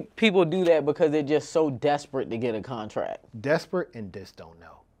you think people do that because they're just so desperate to get a contract? Desperate and just don't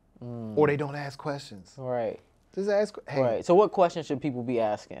know. Or they don't ask questions. Right. Just ask, hey, Right. So what questions should people be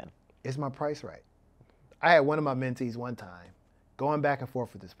asking? is my price right? I had one of my mentees one time going back and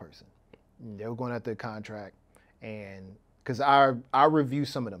forth with this person. They were going after the contract, and because I review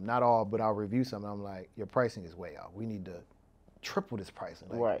some of them, not all, but I'll review some. And I'm like, your pricing is way off. We need to triple this pricing.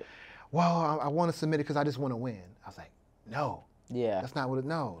 Like, Right. Well, I want to submit it because I just want to win. I was like, no. Yeah. That's not what it.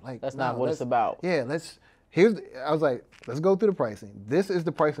 No. Like That's no, not what it's about. Yeah. I was like, let's go through the pricing. This is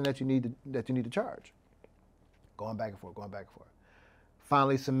the pricing that you need to charge. Going back and forth.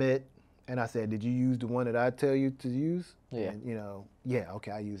 Finally submit, and I said, did you use the one that I tell you to use? Yeah. And, yeah.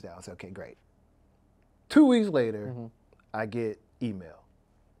 Okay, I used that. I said, okay, great. 2 weeks later, I get email.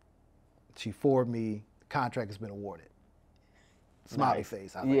 She forwarded me, contract has been awarded. Smiley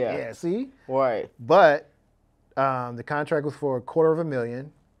face. I was like, yeah, see? Right. But the contract was for $250,000.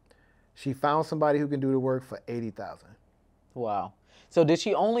 She found somebody who can do the work for $80,000. Wow. So did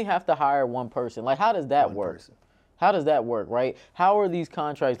she only have to hire one person? Like, how does that work? Person. How does that work, right? How are these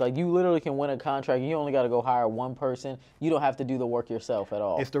contracts? Like, you literally can win a contract and you only got to go hire one person. You don't have to do the work yourself at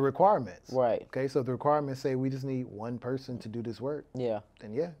all. It's the requirements. Right. Okay, so the requirements say we just need one person to do this work. Yeah.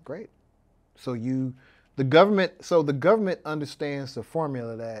 Then yeah, great. So the government understands the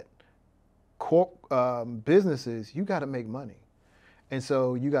formula that businesses, you got to make money. And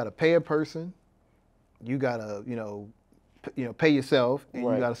so you got to pay a person, you got to, pay yourself, and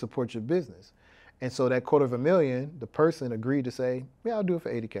Right. you got to support your business. And so that $250,000, the person agreed to say, yeah, I'll do it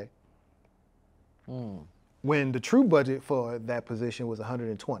for $80K. When the true budget for that position was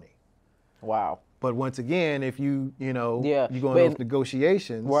 $120. Wow. But once again, if you go in Yeah, those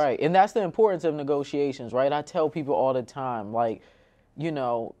negotiations. Right. And that's the importance of negotiations, right? I tell people all the time, like,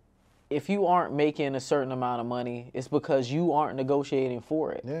 if you aren't making a certain amount of money, it's because you aren't negotiating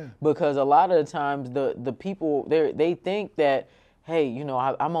for it. Yeah. Because a lot of the times the people, they think that, hey,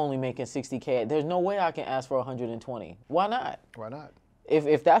 I'm only making $60K. There's no way I can ask for $120. Why not? Why not?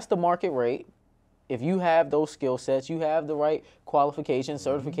 If that's the market rate, if you have those skill sets, you have the right qualifications,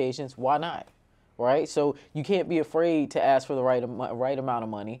 certifications, why not? Right? So you can't be afraid to ask for the right amount of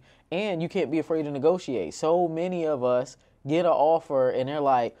money, and you can't be afraid to negotiate. So many of us get an offer and they're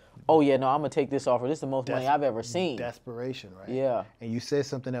like, oh yeah, no, I'm going to take this offer. This is the most money I've ever seen. Desperation, right? Yeah. And you said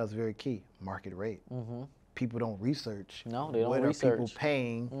something that was very key, market rate. People don't research. No, they don't what research. are people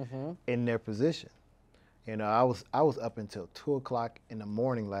paying in their position. I was up until 2 o'clock in the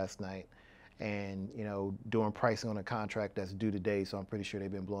morning last night, and doing pricing on a contract that's due today. So I'm pretty sure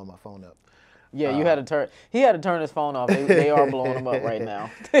they've been blowing my phone up. Yeah, you had to turn. He had to turn his phone off. They are blowing him up right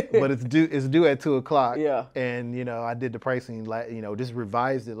now. But it's due at 2 o'clock. Yeah. And I did the pricing. Just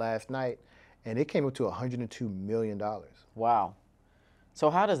revised it last night, and it came up to $102 million. Wow. So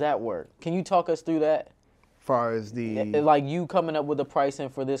how does that work? Can you talk us through that? far as the like you coming up with a pricing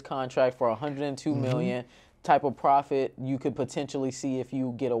for this contract for 102 million type of profit you could potentially see if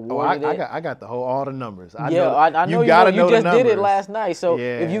you get awarded it. I got all the numbers. I know you just did it last night. So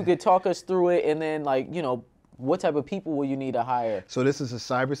if you could talk us through it, and then like, you know, what type of people will you need to hire? So this is a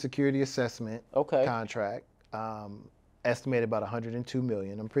cybersecurity assessment contract. Estimated about 102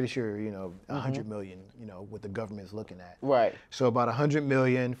 million. I'm pretty sure, you know, 100 million, you know, what the government's looking at. Right. So about 100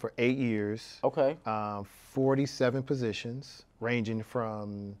 million for 8 years. Okay. 47 positions ranging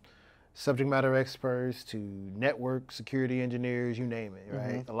from subject matter experts to network security engineers, you name it,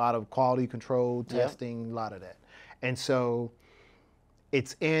 right? A lot of quality control, testing, a lot of that. And so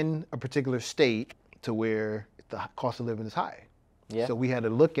it's in a particular state to where the cost of living is high. Yeah. So we had to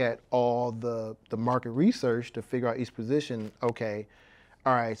look at all the market research to figure out each position. Okay,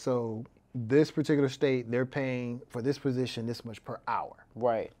 all right, so this particular state, they're paying for this position this much per hour.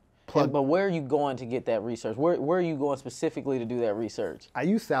 Right. But where are you going to get that research? Where are you going specifically to do that research? I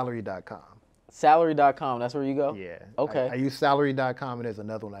use salary.com. Salary.com, that's where you go? Yeah. Okay. I use salary.com, and there's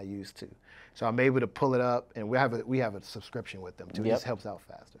another one I use too. So I'm able to pull it up, and we have a subscription with them too. It just helps out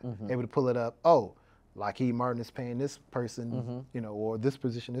faster. Able to pull it up. Oh, Lockheed Martin is paying this person, you know, or this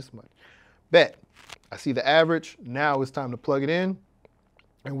position this much. Bet. I see the average. Now it's time to plug it in.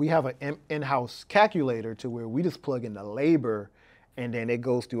 And we have an in-house calculator to where we just plug in the labor, and then it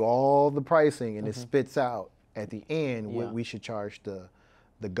goes through all the pricing, and it spits out at the end what we should charge the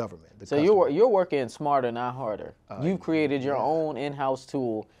government. So you're working smarter, not harder. You've created your own in-house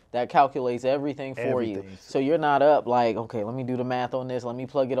tool that calculates everything for you. So you're not up like, okay, let me do the math on this. Let me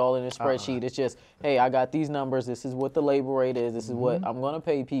plug it all in a spreadsheet. It's just, hey, I got these numbers. This is what the labor rate is. This is what I'm going to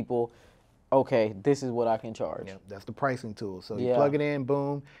pay people. Okay, this is what I can charge. Yeah, that's the pricing tool. So you plug it in,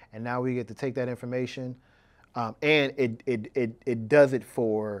 boom, and now we get to take that information, and it does it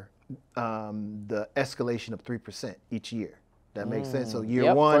for the escalation of 3% each year. That makes sense. So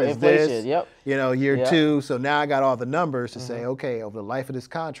year one is inflation. this, you know, year two. So now I got all the numbers to say, okay, over the life of this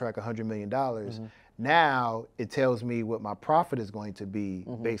contract, $100 million. Now it tells me what my profit is going to be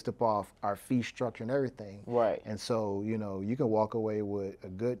based upon our fee structure and everything. Right. And so, you know, you can walk away with a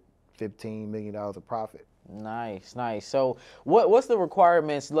good $15 million of profit. Nice, nice. So what's the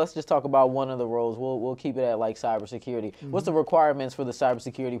requirements? Let's just talk about one of the roles. We'll keep it at like cybersecurity. What's the requirements for the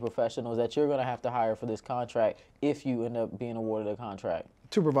cybersecurity professionals that you're going to have to hire for this contract if you end up being awarded a contract?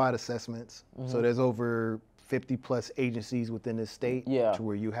 To provide assessments. So there's over 50 plus agencies within this state to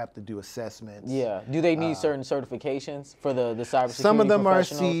where you have to do assessments. Yeah. Do they need certain certifications for the cybersecurity Some of them are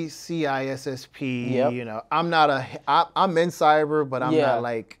professionals? CISSP. You know, I'm in cyber, but I'm not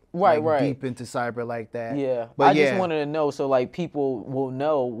like deep into cyber like that. Yeah. But I just wanted to know so like people will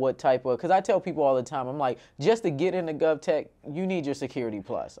know what type of, because I tell people all the time, I'm like, just to get into GovTech, you need your Security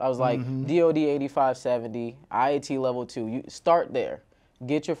Plus. I was like, DOD 8570, IAT level 2, you start there.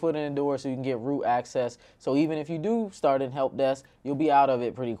 Get your foot in the door so you can get root access. So even if you do start in help desk, you'll be out of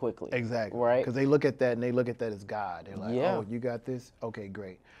it pretty quickly. Exactly. Right? Because they look at that and they look at that as God. They're like, oh, you got this? Okay,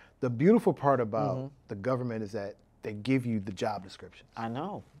 great. The beautiful part about the government is that they give you the job description. I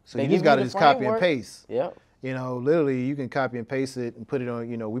know. So you just got to just copy and paste. Yep. You know, literally you can copy and paste it and put it on,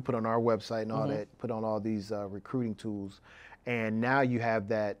 you know, we put on our website and all that, put on all these recruiting tools. And now you have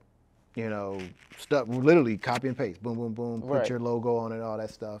that, you know, stuff, literally copy and paste, boom, boom, boom, put your logo on it, all that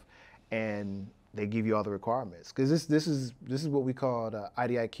stuff, and they give you all the requirements. Because this is what we call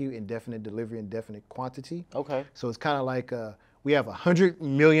IDIQ, indefinite delivery, indefinite quantity. Okay. So it's kind of like we have $100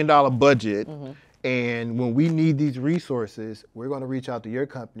 million budget, and when we need these resources, we're going to reach out to your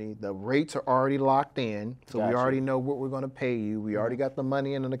company. The rates are already locked in, so we already know what we're going to pay you. We already got the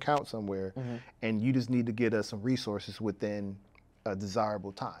money in an account somewhere, and you just need to get us some resources within a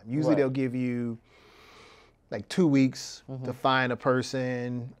desirable time. Usually they'll give you like 2 weeks to find a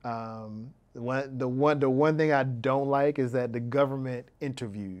person. The one thing I don't like is that the government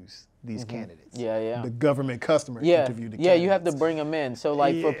interviews these candidates. The government customer interview the candidates. Yeah, you have to bring them in. So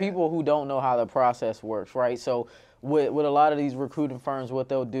like for people who don't know how the process works, right? So with a lot of these recruiting firms, what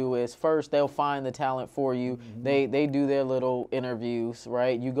they'll do is first they'll find the talent for you. They do their little interviews,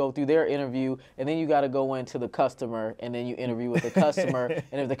 right? You go through their interview, and then you got to go into the customer, and then you interview with the customer.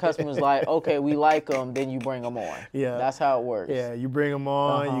 And if the customer's like, okay, we like them, then you bring them on. Yeah, that's how it works. Yeah, you bring them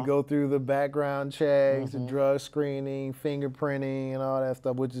on. You go through the background checks, the drug screening, fingerprinting, and all that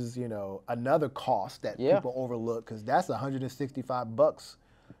stuff, which is, you know, another cost that people overlook because that's $165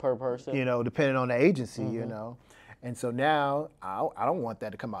 per person. You know, depending on the agency, you know. And so now I don't want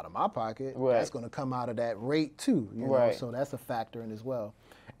that to come out of my pocket. That's going to come out of that rate too. You know? So that's a factor in as well.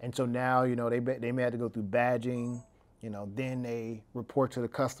 And so now, you know, they may have to go through badging. You know, then they report to the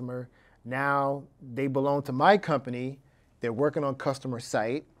customer. Now they belong to my company. They're working on customer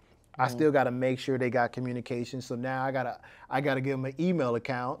site. I still got to make sure they got communication. So now I gotta give them an email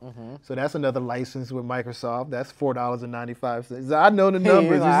account. So that's another license with Microsoft. That's $4.95. I know the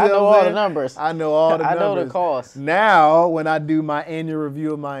numbers. I know all the numbers. I know all the numbers. I know the cost. Now, when I do my annual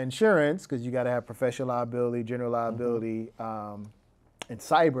review of my insurance, because you got to have professional liability, general liability, and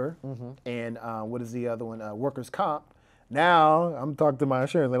cyber, and what is the other one? Workers' comp. Now I'm talking to my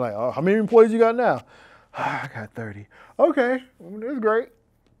insurance. They're like, "Oh, how many employees you got now?" I got 30. Okay, that's great.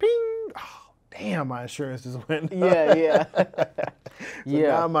 Ping. Oh, damn, my insurance just went up. Yeah. So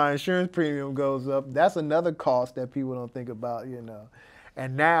now my insurance premium goes up. That's another cost that people don't think about, you know.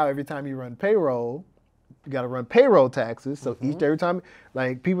 And now every time you run payroll, you got to run payroll taxes. So every time,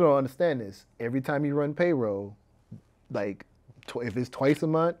 like, people don't understand this. Every time you run payroll, like, if it's twice a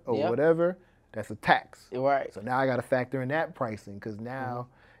month or whatever, that's a tax. Right. So now I got to factor in that pricing, because now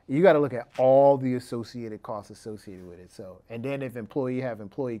you got to look at all the associated costs associated with it. So, and then if employee have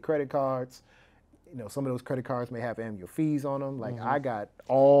employee credit cards, you know, some of those credit cards may have annual fees on them. Like, I got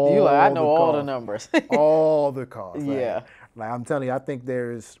all You like, I know the all costs, the numbers. all the costs. Yeah. Like I'm telling you, I think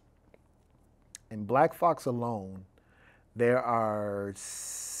there's, in Black Fox alone, there are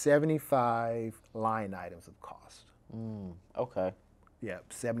 75 line items of cost. Okay. Yeah,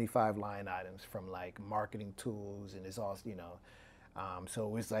 75 line items, from like marketing tools, and it's all, you know.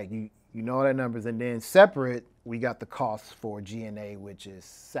 So it's like you know all that numbers, and then separate, we got the costs for G&A, which is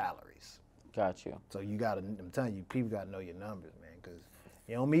salaries. Got you. So you got to, I'm telling you, people got to know your numbers, man, because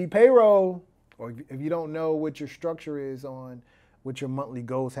you don't meet payroll, or if you don't know what your structure is on what your monthly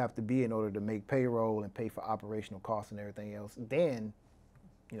goals have to be in order to make payroll and pay for operational costs and everything else, then,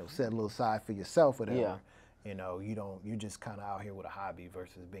 you know, set a little side for yourself, whatever. Yeah. You know, you just kind of out here with a hobby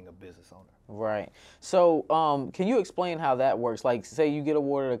versus being a business owner. Right. So, can you explain how that works? Like, say you get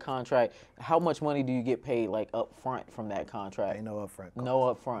awarded a contract, how much money do you get paid, like, up front from that contract? Ain't no upfront cost. No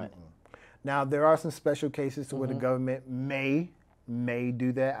upfront. Now, there are some special cases to where the government may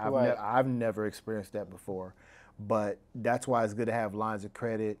do that. I've never experienced that before, but that's why it's good to have lines of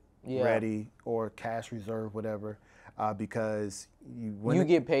credit ready, or cash reserve, whatever, because you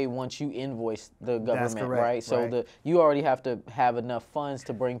get paid once you invoice the government, that's correct, right? So you already have to have enough funds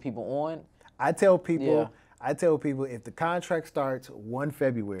to bring people on. I tell people if the contract starts 1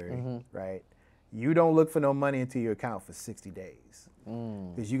 February, right, you don't look for no money into your account for 60 days.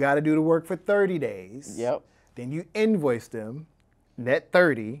 Because you got to do the work for 30 days. Yep. Then you invoice them, net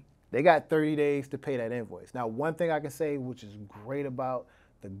 30. They got 30 days to pay that invoice. Now, one thing I can say, which is great about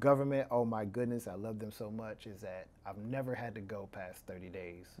the government, oh my goodness, I love them so much, is that I've never had to go past 30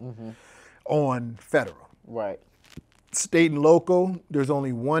 days on federal. Right. State and local, there's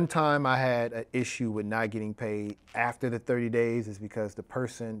only one time I had an issue with not getting paid after the 30 days, is because the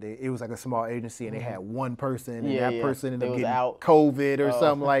person, it was like a small agency, and they had one person, and that person ended up getting COVID or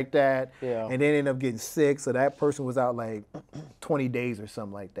something like that, and then ended up getting sick, so that person was out like 20 days or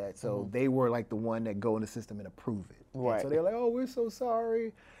something like that. So they were like the one that go in the system and approve it. Right. And so they're like, oh, we're so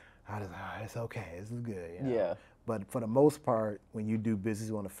sorry. I was like, it's okay, this is good. You know? Yeah. But for the most part, when you do business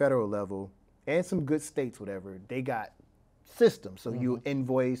on a federal level, and some good states, whatever, they got system. So you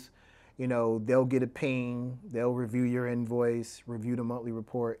invoice, you know, they'll get a ping, they'll review your invoice, review the monthly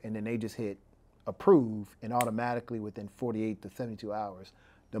report, and then they just hit approve, and automatically within 48 to 72 hours,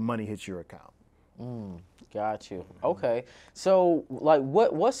 the money hits your account. Got you. Okay. So, like,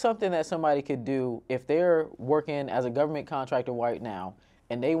 what's something that somebody could do if they're working as a government contractor right now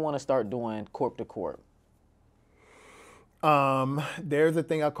and they want to start doing corp to corp? There's a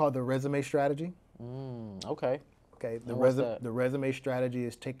thing I call the resume strategy. Okay. Okay, the resume strategy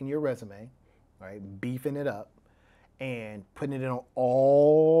is taking your resume, right, beefing it up, and putting it in on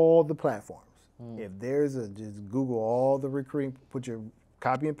all the platforms. If there's just Google all the recruiting, put your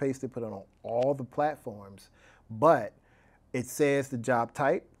copy and paste it, put it on all the platforms, but it says the job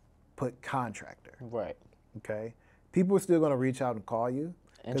type, put contractor. Right. Okay, people are still going to reach out and call you.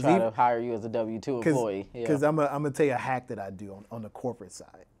 And try to hire you as a W-2 employee. Because I'm gonna tell you a hack that I do on the corporate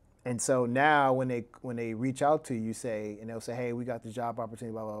side. And so now when they reach out to you, you say, and they'll say, hey, we got the job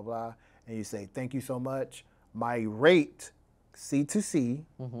opportunity, blah, blah, blah. And you say, thank you so much. My rate, C2C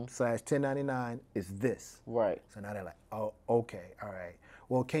 /1099, is this. Right. So now they're like, oh, okay, all right.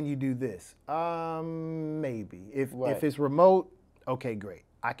 Well, can you do this? Maybe. If it's remote, okay, great.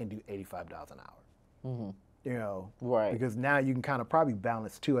 I can do $85 an hour. You know, because now you can kind of probably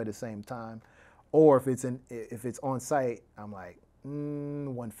balance two at the same time. Or if it's on site, I'm like,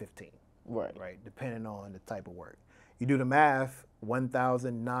 115. Right, depending on the type of work. You do the math,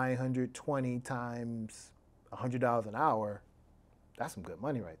 1,920 times $100 an hour, that's some good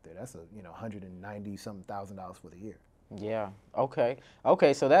money right there. That's $190-something thousand for the year. Yeah. Okay.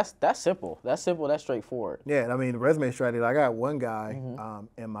 Okay. So that's simple. That's simple. That's straightforward. Yeah. I mean, the resume strategy. I got one guy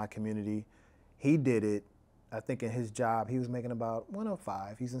in my community. He did it. I think in his job he was making about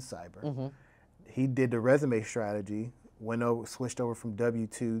 105. He's in cyber. He did the resume strategy. Switched over from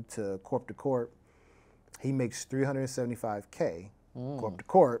W-2 to corp to corp. He makes $375K corp to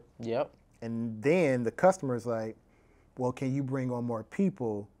corp. Yep. And then the customer's like, well, can you bring on more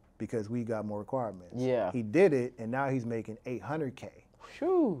people because we got more requirements? Yeah. He did it, and now he's making $800K.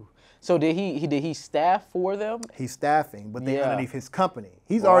 Whew. So did he staff for them? He's staffing, but they're underneath his company.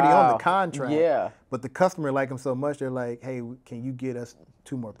 He's Wow. already on the contract. Yeah. But the customer like him so much, they're like, hey, can you get us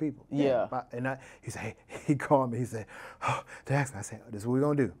 2 more people? Yeah. And he said, he called me. He said, oh, Dax. I said, this is what we're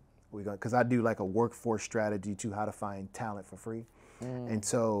gonna do. Because I do like a workforce strategy to how to find talent for free. And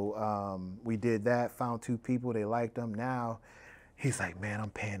so we did that, found 2 people, they liked them. Now he's like, man,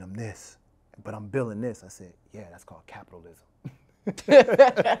 I'm paying them this, but I'm billing this. I said, yeah, that's called capitalism.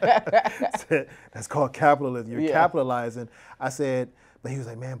 That's called capitalism. You're capitalizing. I said, but he was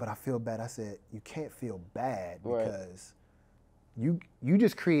like, man, but I feel bad. I said, you can't feel bad because you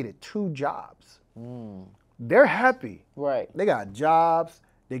just created 2 jobs. They're happy. Right. They got jobs.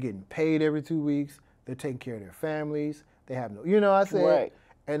 They're getting paid every 2 weeks. They're taking care of their families. They have no, I said,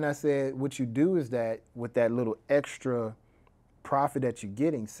 and I said, what you do is that with that little extra profit that you're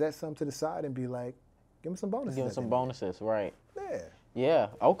getting, set some to the side and be like, give them some bonuses. Give them some bonuses, right. Yeah. Yeah,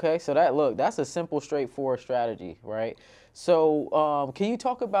 okay, so that's a simple, straightforward strategy, right? So can you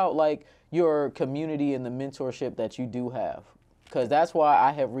talk about like your community and the mentorship that you do have? Because that's why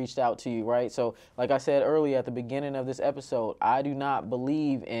I have reached out to you, right? So like I said earlier at the beginning of this episode, I do not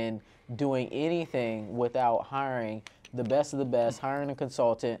believe in doing anything without hiring the best of the best, hiring a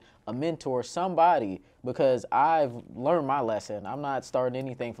consultant, a mentor, somebody, because I've learned my lesson. I'm not starting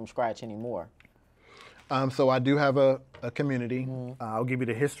anything from scratch anymore. So I do have a community. I'll give you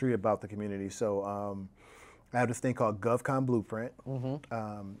the history about the community. So I have this thing called GovCon Blueprint.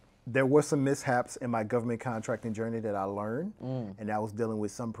 There were some mishaps in my government contracting journey that I learned, and that was dealing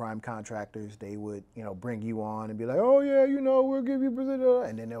with some prime contractors. They would, bring you on and be like, oh yeah, we'll give you percent,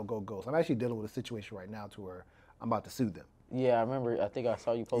 and then they'll go ghost. I'm actually dealing with a situation right now to where I'm about to sue them. Yeah, I remember. I think I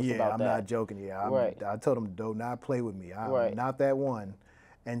saw you post about that. Yeah, I'm not joking. Yeah, I told them, do not play with me. I'm not that one.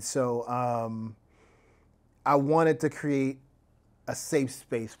 And so I wanted to create a safe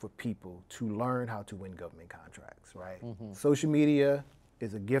space for people to learn how to win government contracts, right? Social media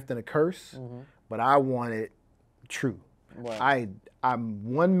is a gift and a curse, but I want it true. Right. I'm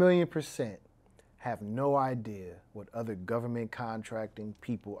 1,000,000% have no idea what other government contracting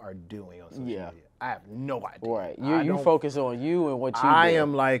people are doing on social media. I have no idea. Right. You focus on you and what you do. I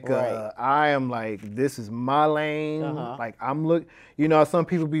am like, this is my lane. Like some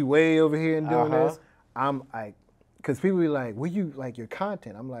people be way over here and doing this. I'm like, because people be like, will you like your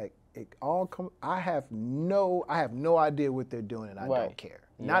content? I'm like, I have no idea what they're doing and I don't care.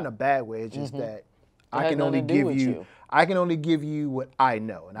 Not in a bad way. It's just that I can only give you what I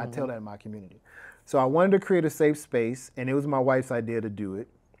know. And I tell that in my community. So I wanted to create a safe space, and it was my wife's idea to do it.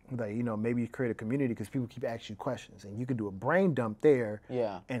 Like, maybe you create a community because people keep asking you questions, and you can do a brain dump there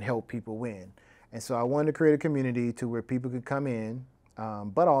and help people win. And so I wanted to create a community to where people could come in,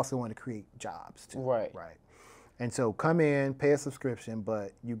 but I also want to create jobs too. Right. And so come in, pay a subscription,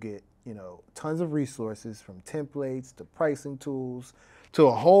 but you get, tons of resources from templates to pricing tools to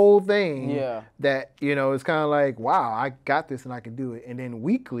a whole thing that, it's kind of like, wow, I got this and I can do it. And then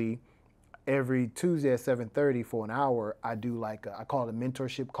weekly, every Tuesday at 7:30 for an hour, I do I call it a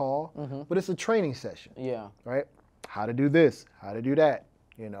mentorship call, but it's a training session. Right? How to do this, how to do that,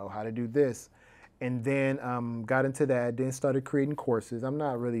 how to do this. And then got into that, then started creating courses.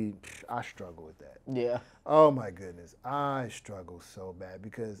 I struggle with that. Yeah. Oh my goodness, I struggle so bad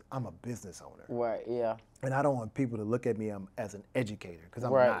because I'm a business owner. Right, yeah. And I don't want people to look at me as an educator, because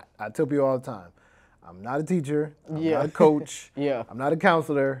I'm not. I tell people all the time, I'm not a teacher, I'm not a coach, I'm not a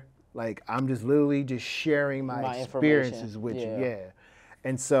counselor. Like, I'm just literally just sharing my experiences with you.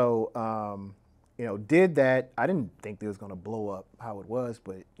 And so, did that. I didn't think it was going to blow up how it was,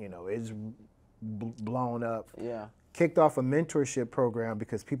 but, it's blown up. Kicked off a mentorship program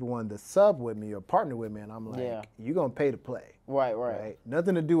because people wanted to sub with me or partner with me, and I'm like, you're going to pay to play. Right.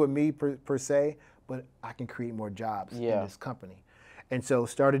 Nothing to do with me per se, but I can create more jobs in this company. And so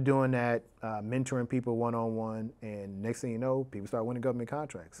started doing that, mentoring people one-on-one, and next thing you know, people start winning government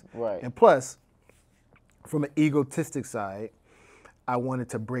contracts. And plus, from an egotistic side, I wanted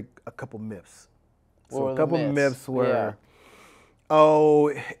to break a couple myths. So a couple myths were,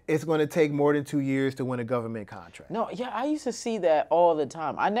 Oh, it's going to take more than 2 years to win a government contract. No, yeah, I used to see that all the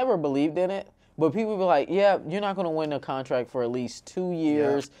time. I never believed in it, but people be like, yeah, you're not going to win a contract for at least 2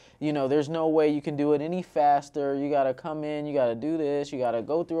 years. Yeah. You know, there's no way you can do it any faster. You got to come in, you got to do this, you got to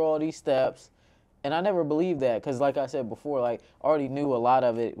go through all these steps. And I never believed that because, like I said before, like, I already knew a lot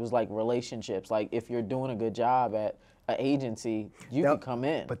of it was like relationships. Like, if you're doing a good job at an agency, you can come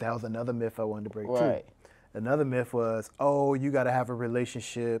in. But that was another myth I wanted to break, right. too. Another myth was, oh, you got to have a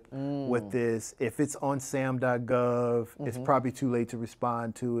relationship with this. If it's on sam.gov, it's probably too late to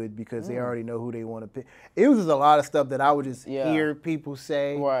respond to it because they already know who they want to pick. It was just a lot of stuff that I would just hear people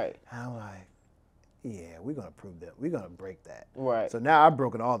say. Right. And I'm like, yeah, we're going to prove that. We're going to break that. Right. So now I've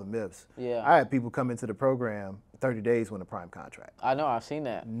broken all the myths. Yeah. I had people come into the program 30 days win a prime contract. I know, I've seen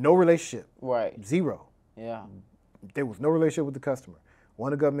that. No relationship. Right. Zero. Yeah. There was no relationship with the customer.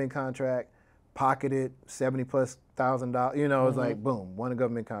 Won a government contract, pocketed $70,000+. You know, it's like, boom, won a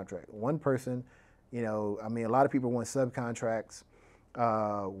government contract. One person, you know, I mean, a lot of people want subcontracts.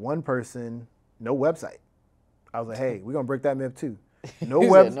 One person, no website. I was like, hey, we're going to break that myth too. No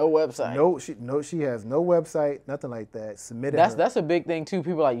website. No website. She has no website, nothing like that. Submitted. That's a big thing too.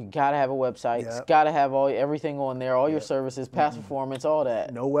 People are like, you gotta have a website. It's gotta have everything on there, all your services, past performance, all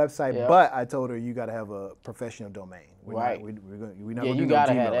that. No website, but I told her you gotta have a professional domain. We're not you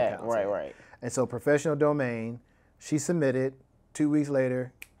gotta have that. Right. And so professional domain, she submitted. 2 weeks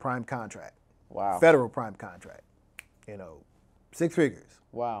later, prime contract. Wow. Federal prime contract. You know, 6 figures.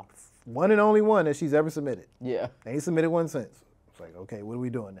 Wow. One and only one that she's ever submitted. Yeah. Ain't submitted one since. It's like, okay, what are we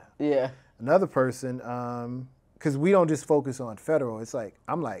doing now? Yeah. Another person, because we don't just focus on federal. It's like,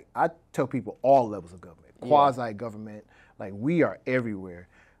 I tell people all levels of government, quasi-government, like we are everywhere.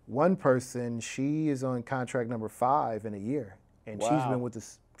 One person, she is on contract number 5 in a year, and she's been with the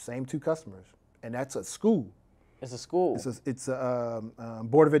same 2 customers, and that's a school. It's a school. It's a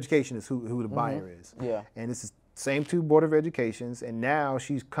Board of Education is who the buyer is. Yeah. And it's the same 2 Board of Educations, and now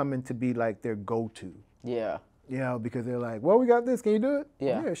she's coming to be like their go-to. Yeah. You know, because they're like, well, we got this. Can you do it?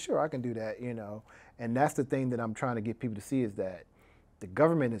 Yeah. Yeah, sure, I can do that, you know. And that's the thing that I'm trying to get people to see is that the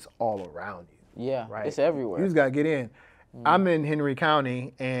government is all around you. Yeah, right? it's everywhere. You just got to get in. I'm in Henry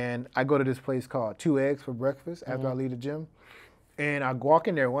County, and I go to this place called 2 Eggs for breakfast after I leave the gym. And I walk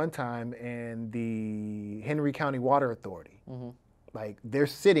in there one time, and the Henry County Water Authority, like, they're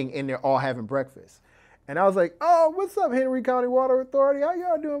sitting in there all having breakfast. And I was like, oh, what's up, Henry County Water Authority? How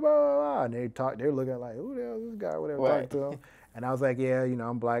y'all doing? Blah, blah, blah. And they're looking like, who the hell is this guy? Whatever, talking to him. And I was like, yeah, you know,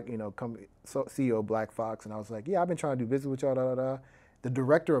 I'm black, you know, CEO of Black Fox. And I was like, yeah, I've been trying to do business with y'all, da, da, da. The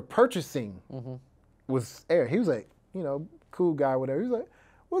director of purchasing was there. He was like, you know, cool guy, whatever. He was like,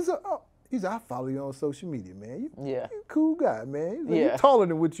 what's up? Oh. He's like, I follow you on social media, man. You a cool guy, man. He's like, you're taller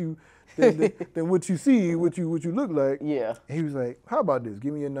than what you than what you see, what you look like. Yeah. And he was like, how about this?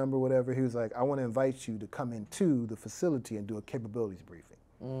 Give me your number, whatever. He was like, I want to invite you to come into the facility and do a capabilities briefing.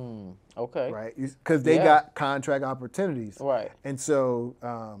 Okay. Right? Because they got contract opportunities. Right. And so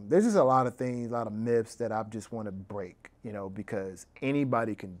there's just a lot of things, a lot of myths that I just want to break, you know, because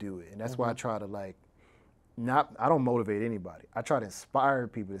anybody can do it. And that's why I try to I don't motivate anybody. I try to inspire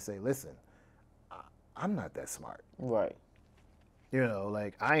people to say, listen, I'm not that smart. Right. You know,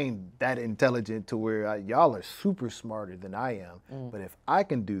 like, I ain't that intelligent to where y'all are super smarter than I am. But if I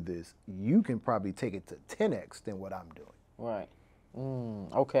can do this, you can probably take it to 10x than what I'm doing. Right.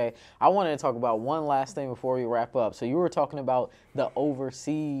 Okay. I wanted to talk about one last thing before we wrap up. So you were talking about the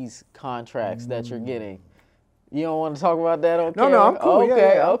overseas contracts that you're getting. You don't want to talk about that on camera? No, I'm cool.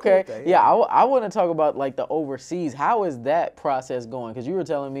 Okay. Cool Yeah, I want to talk about like the overseas. How is that process going? Because you were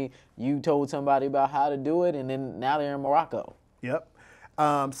telling me you told somebody about how to do it, and then now they're in Morocco. Yep.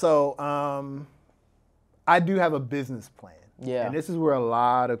 I do have a business plan. Yeah. And this is where a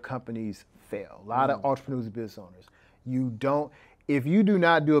lot of companies fail. A lot of entrepreneurs and business owners. If you do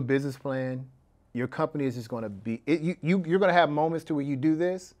not do a business plan, your company is just going to be, you're going to have moments to where you do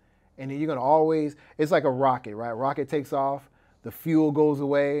this, and then you're going to always, it's like a rocket, right? Rocket takes off, the fuel goes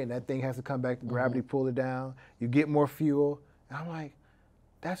away, and that thing has to come back to gravity, pull it down. You get more fuel. And I'm like,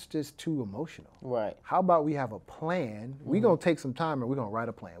 that's just too emotional. Right. How about we have a plan? We're going to take some time and we're going to write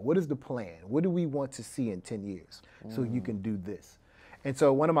a plan. What is the plan? What do we want to see in 10 years so you can do this? And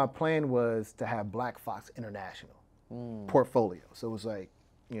so one of my plan was to have Black Fox International portfolio. So it was like,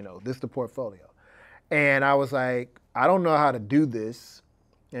 you know, this is the portfolio. And I was like, I don't know how to do this,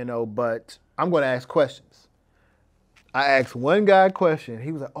 you know, but I'm going to ask questions. I asked one guy a question.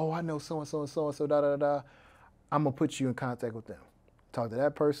 He was like, oh, I know so-and-so and so-and-so, da-da-da-da. I'm going to put you in contact with them. Talk to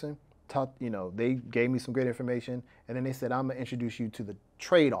that person. They gave me some great information. And then they said, I'm going to introduce you to the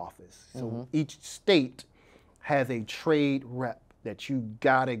trade office. So each state has a trade rep. that you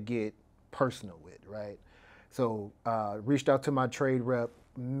gotta get personal with, right? So reached out to my trade rep.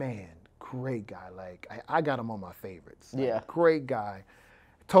 Man, great guy. Like I got him on my favorites. Like, Yeah. great guy.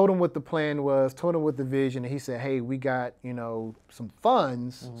 Told him what the plan was, told him what the vision, and he said, hey, we got, some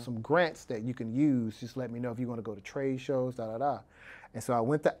funds, some grants that you can use. Just let me know if you want to go to trade shows, da, da, da. And so I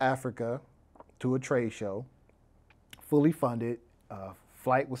went to Africa to a trade show, fully funded.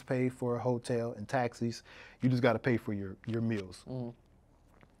 Flight was paid for, a hotel and taxis. You just got to pay for your meals.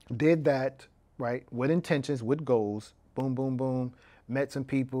 Did that, right, with intentions, with goals. Boom, boom, boom. Met some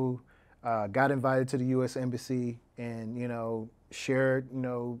people, got invited to the U.S. Embassy, and, shared,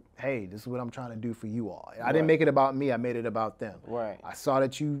 hey, this is what I'm trying to do for you all. I didn't make it about me. I made it about them. Right. I saw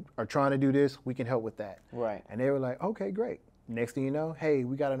that you are trying to do this. We can help with that. Right. And they were like, okay, great. Next thing you know, hey,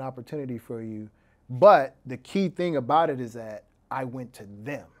 we got an opportunity for you. But the key thing about it is that I went to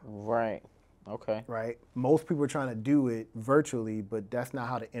them. Right. Okay. Right. Most people are trying to do it virtually, but that's not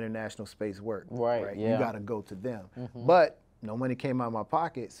how the international space works. Right. Yeah. You got to go to them. But no money came out of my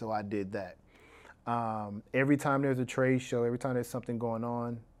pocket, so I did that. Every time there's a trade show, every time there's something going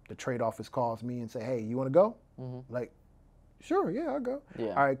on, the trade office calls me and say, hey, you want to go? Like, sure, yeah, I'll go. Yeah.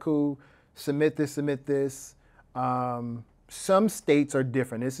 All right, cool. Submit this, submit this. Some states are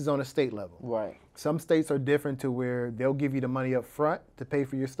different. This is on a state level. Right. Some states are different to where they'll give you the money up front to pay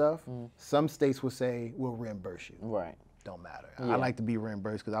for your stuff. Some states will say, we'll reimburse you. Right. Don't matter. Yeah. I like to be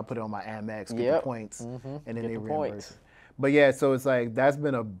reimbursed because I put it on my Amex, get the points, and then Get they the reimburse points. it. But yeah, so it's like that's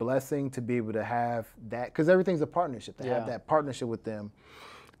been a blessing to be able to have that, because everything's a partnership, to have that partnership with them,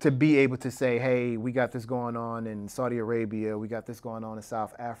 to be able to say, hey, we got this going on in Saudi Arabia, we got this going on in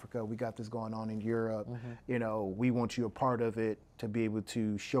South Africa, we got this going on in Europe, we want you a part of it, to be able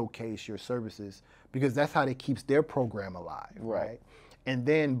to showcase your services, because that's how they keeps their program alive, right? And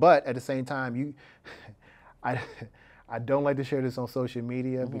then, but at the same time, I don't like to share this on social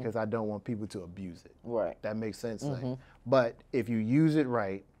media because I don't want people to abuse it. Right. That makes sense. Like, but if you use it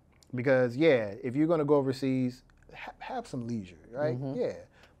right, because if you're going to go overseas, have some leisure, right? Yeah,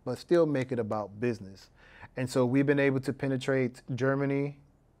 but still make it about business. And so we've been able to penetrate Germany,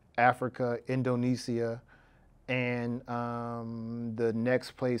 Africa, Indonesia, and the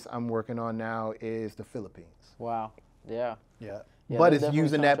next place I'm working on now is the Philippines. Wow. Yeah. Yeah. Yeah, But those it's definitely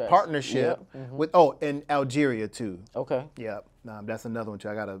using that contracts. partnership with, and Algeria too. Okay. Yeah, that's another one too.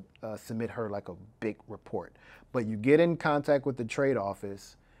 I gotta submit her like a big report. But you get in contact with the trade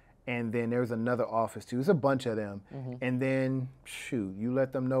office, and then there's another office too. There's a bunch of them, and then you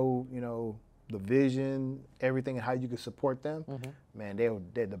let them know, the vision, everything, and how you can support them. Man,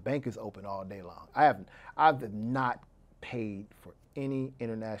 the bank is open all day long. I've not paid for any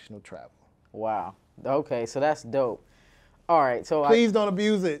international travel. Wow. Okay, so that's dope. All right, so please don't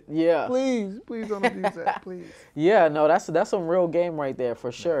abuse it. Yeah. Please don't abuse that, please. Yeah, no, that's some real game right there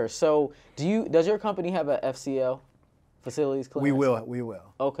for sure. So, does your company have a FCL, facilities clearance? We will.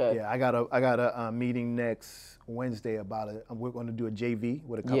 Okay. Yeah, I got a meeting next Wednesday about it. We're going to do a JV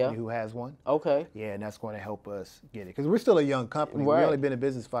with a company who has one. Okay. Yeah, and that's going to help us get it, because we're still a young company. Right. We've only been in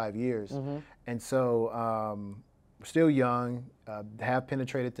business 5 years, and so we're still young. Have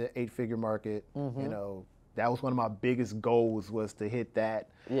penetrated the 8-figure market. That was one of my biggest goals, was to hit that.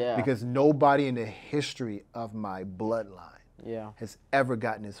 Yeah. Because nobody in the history of my bloodline has ever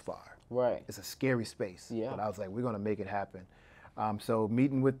gotten this far. Right. It's a scary space. Yeah. But I was like, we're going to make it happen. So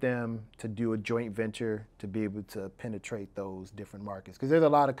meeting with them to do a joint venture to be able to penetrate those different markets. Because there's a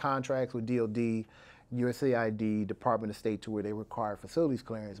lot of contracts with DOD, USAID, Department of State, to where they require facilities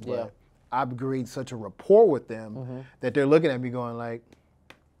clearance. But I've agreed such a rapport with them that they're looking at me going like,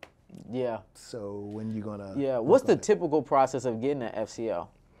 yeah. so when you gonna? Yeah. What's the typical process of getting an FCL?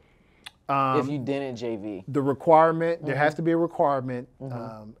 If you didn't JV? The requirement, there has to be a requirement.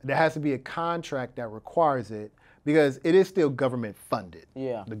 There has to be a contract that requires it, because it is still government funded.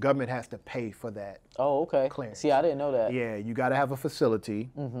 Yeah. The government has to pay for that. Oh, okay. Clearance. See, I didn't know that. Yeah, you got to have a facility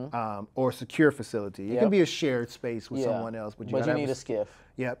or a secure facility. It can be a shared space with someone else, but you need a SCIF.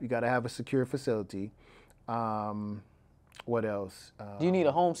 Yep, you got to have a secure facility. What else? Do you need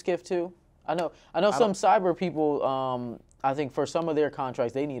a home SCIF too? I know some cyber people. I think for some of their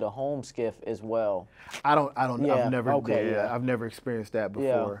contracts, they need a home SCIF as well. I don't. Yeah. I've never experienced that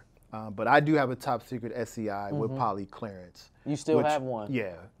before. But I do have a top secret SCI with poly clearance. You still have one?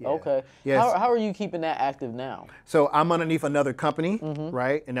 Yeah. Okay. Yes. How are you keeping that active now? So I'm underneath another company,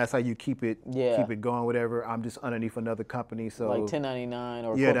 right? And that's how you keep it going, whatever. I'm just underneath another company. So like 1099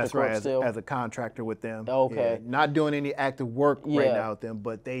 or that's right. Still? As a contractor with them. Okay. Yeah. Not doing any active work right now with them,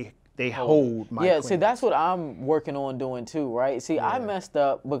 but they hold my clearance. See, that's what I'm working on doing too, right? See, I messed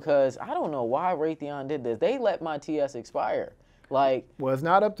up because I don't know why Raytheon did this. They let my TS expire. Like, well, it's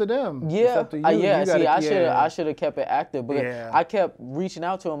not up to them. yeah, It's up to you. yeah. You See, gotta, I should have kept it active, but Yeah. I kept reaching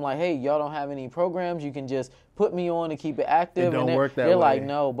out to them like, hey, y'all don't have any programs you can just put me on to keep it active. It don't and work that they're way. like,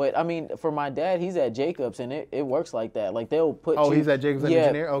 no. But I mean, for my dad, he's at Jacobs, and it works like that. Like they'll put you. Oh, he's at Jacobs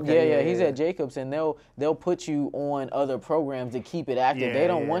Engineer? Okay, Yeah, yeah, he's yeah. at Jacobs, and they'll put you on other programs to keep it active. Yeah, They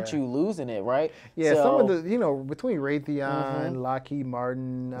don't yeah. want you losing it, right? Yeah, So, some of the, between Raytheon, Lockheed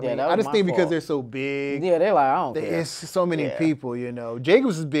Martin, Yeah, that I was just my think because fault. they're so big. Yeah, they're like, I don't care. It's so many Yeah. people,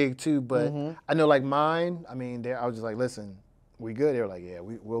 Jacobs is big too, but I know like mine, I was just like, listen, we good? They were like, yeah,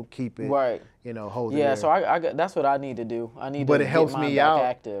 we'll keep it, Right. hold it Yeah, there. so I that's what I need to do. I need But to it helps get mine me back out.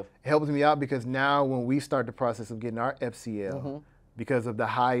 active. It helps me out because now when we start the process of getting our FCL, because of the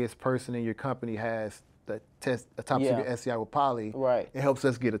highest person in your company has a top secret SCI with Poly, Right. it helps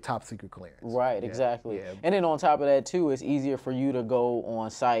us get a top secret clearance. Right, Yeah, exactly. yeah. And then on top of that too, it's easier for you to go on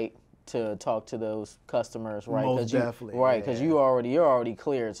site to talk to those customers, right? Most definitely, Right, because yeah. you're already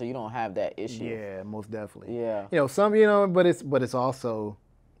cleared, so you don't have that issue. Yeah, most definitely. Yeah. But it's also,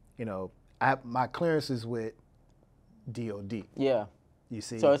 my clearance is with DOD. Yeah. You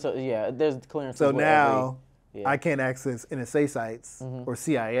see. So there's clearance. So now yeah. I can't access NSA sites or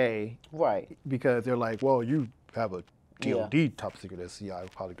CIA Right. because they're like, well, you have a DOD top secret SCI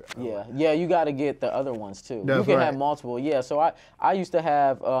polygraph. Yeah, you got to get the other ones too. That's you can right. have multiple. Yeah, so I used to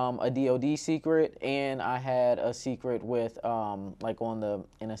have a DOD secret, and I had a secret with like on the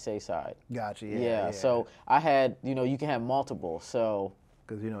NSA side. Gotcha. Yeah. So I had, you can have multiple. So.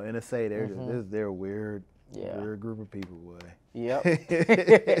 Because NSA, they're a weird group of people, boy. Yep.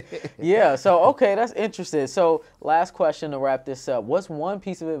 Yeah. So okay, that's interesting. So last question to wrap this up: what's one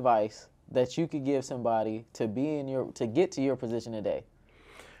piece of advice that you could give somebody to get to your position today?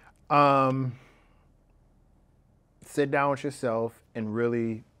 Sit down with yourself and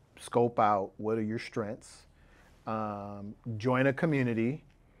really scope out what are your strengths. Join a community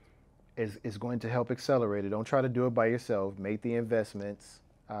is going to help accelerate it. Don't try to do it by yourself. Make the investments.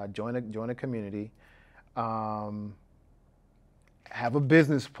 Join a community. Have a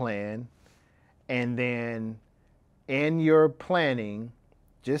business plan, and then in your planning,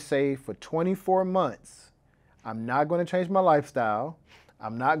 just say for 24 months, I'm not going to change my lifestyle.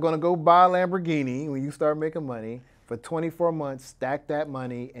 I'm not going to go buy a Lamborghini when you start making money. For 24 months, stack that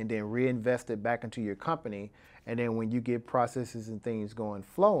money and then reinvest it back into your company. And then when you get processes and things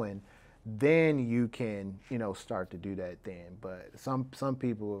flowing, then you can, start to do that then. But some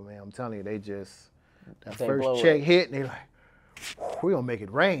people, man, I'm telling you, that first check hit and they're like, we're going to make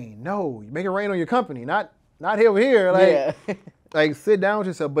it rain. No, you make it rain on your company, not over here. Like, like sit down with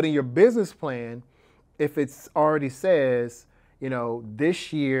yourself. But in your business plan, if it's already says,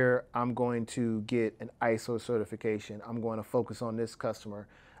 this year I'm going to get an ISO certification. I'm going to focus on this customer.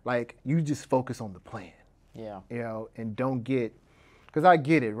 Like, you just focus on the plan. Yeah. And don't get, because I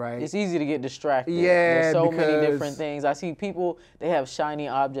get it, right? It's easy to get distracted. Yeah, There's so many different things. I see people, they have shiny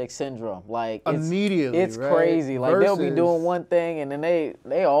object syndrome. Like immediately, it's right? crazy. Like they'll be doing one thing and then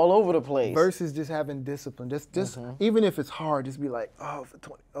they all over the place. Versus just having discipline. Just even if it's hard, just be like, oh, for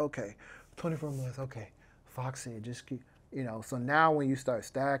 24 months, okay. Fox said, just keep, So now when you start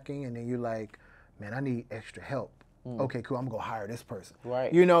stacking and then you're like, man, I need extra help. Okay, cool. I'm gonna hire this person.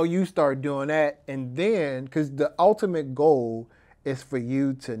 Right. You start doing that, and then because the ultimate goal is for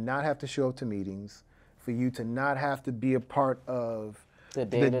you to not have to show up to meetings, for you to not have to be a part of the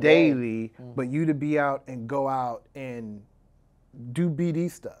daily, but you to be out and go out and do BD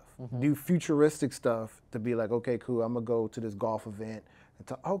stuff, do futuristic stuff to be like, okay, cool, I'm going to go to this golf event. And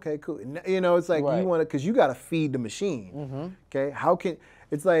talk, okay, cool. It's like you want to, because you got to feed the machine, okay? How can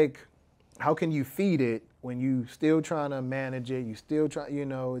you feed it when you still trying to manage it, you still try,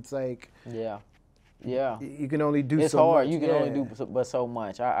 it's like. Yeah. You can only do so much. It's hard. You can only do but so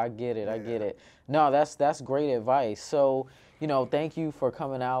much. I get it. I get it. No, that's great advice. So, thank you for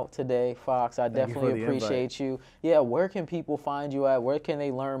coming out today, Fox. I definitely appreciate you. Yeah, where can people find you at? Where can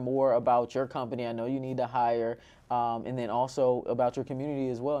they learn more about your company? I know you need to hire. And then also about your community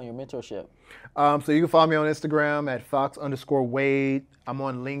as well and your mentorship. So you can follow me on Instagram at Fox_Wade. I'm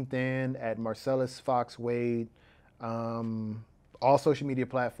on LinkedIn at Marcellus Fox Wade. All social media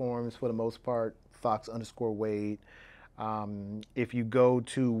platforms for the most part. Fox_Wade. If you go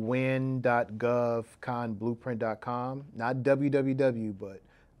to win.govconblueprint.com, not www, but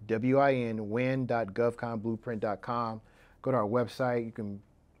win.govconblueprint.com. Go to our website. You can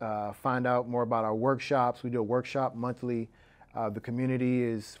find out more about our workshops. We do a workshop monthly. The community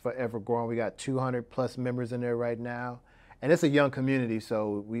is forever growing. We got 200 plus members in there right now. And it's a young community,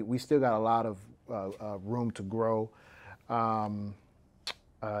 so we still got a lot of room to grow.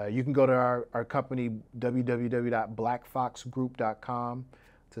 You can go to our company, www.blackfoxgroup.com,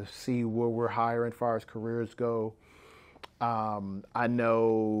 to see where we're hiring as far as careers go. I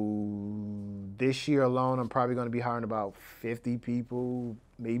know this year alone, I'm probably going to be hiring about 50 people,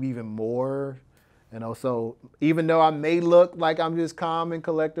 maybe even more. So even though I may look like I'm just calm and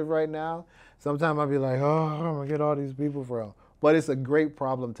collective right now, sometimes I'll be like, oh, I'm going to get all these people from. But it's a great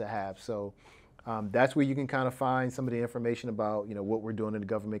problem to have. So that's where you can kind of find some of the information about, what we're doing in the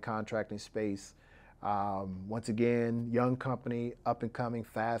government contracting space. Once again, young company, up and coming,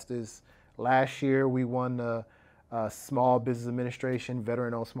 fastest. Last year, we won the Small Business Administration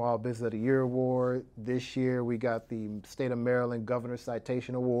Veteran-Owned Small Business of the Year Award. This year, we got the State of Maryland Governor's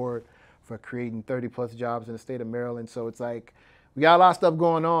Citation Award for creating 30-plus jobs in the state of Maryland. So it's like we got a lot of stuff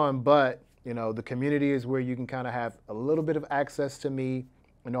going on, but the community is where you can kind of have a little bit of access to me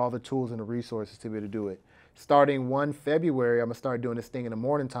and all the tools and the resources to be able to do it. Starting 1 February, I'm going to start doing this thing in the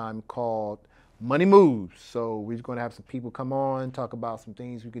morning time called Money Moves. So we're going to have some people come on, talk about some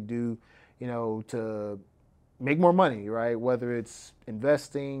things we could do, to make more money, right? Whether it's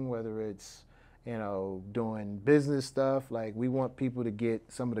investing, whether it's, doing business stuff. Like, we want people to get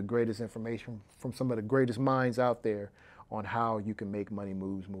some of the greatest information from some of the greatest minds out there on how you can make money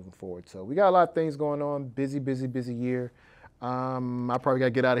moves moving forward. So we got a lot of things going on. Busy year. I probably got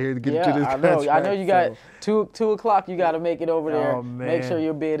to get out of here to get into this contract. I know you got 2 o'clock. You got to make it over there. Oh, man. Make sure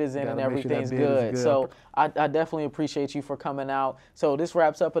your bid is in and everything's good. So I definitely appreciate you for coming out. So this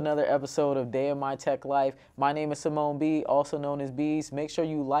wraps up another episode of Day in My Tech Life. My name is Simone B, also known as Bees. Make sure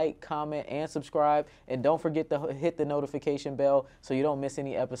you like, comment, and subscribe. And don't forget to hit the notification bell so you don't miss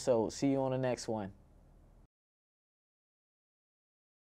any episodes. See you on the next one.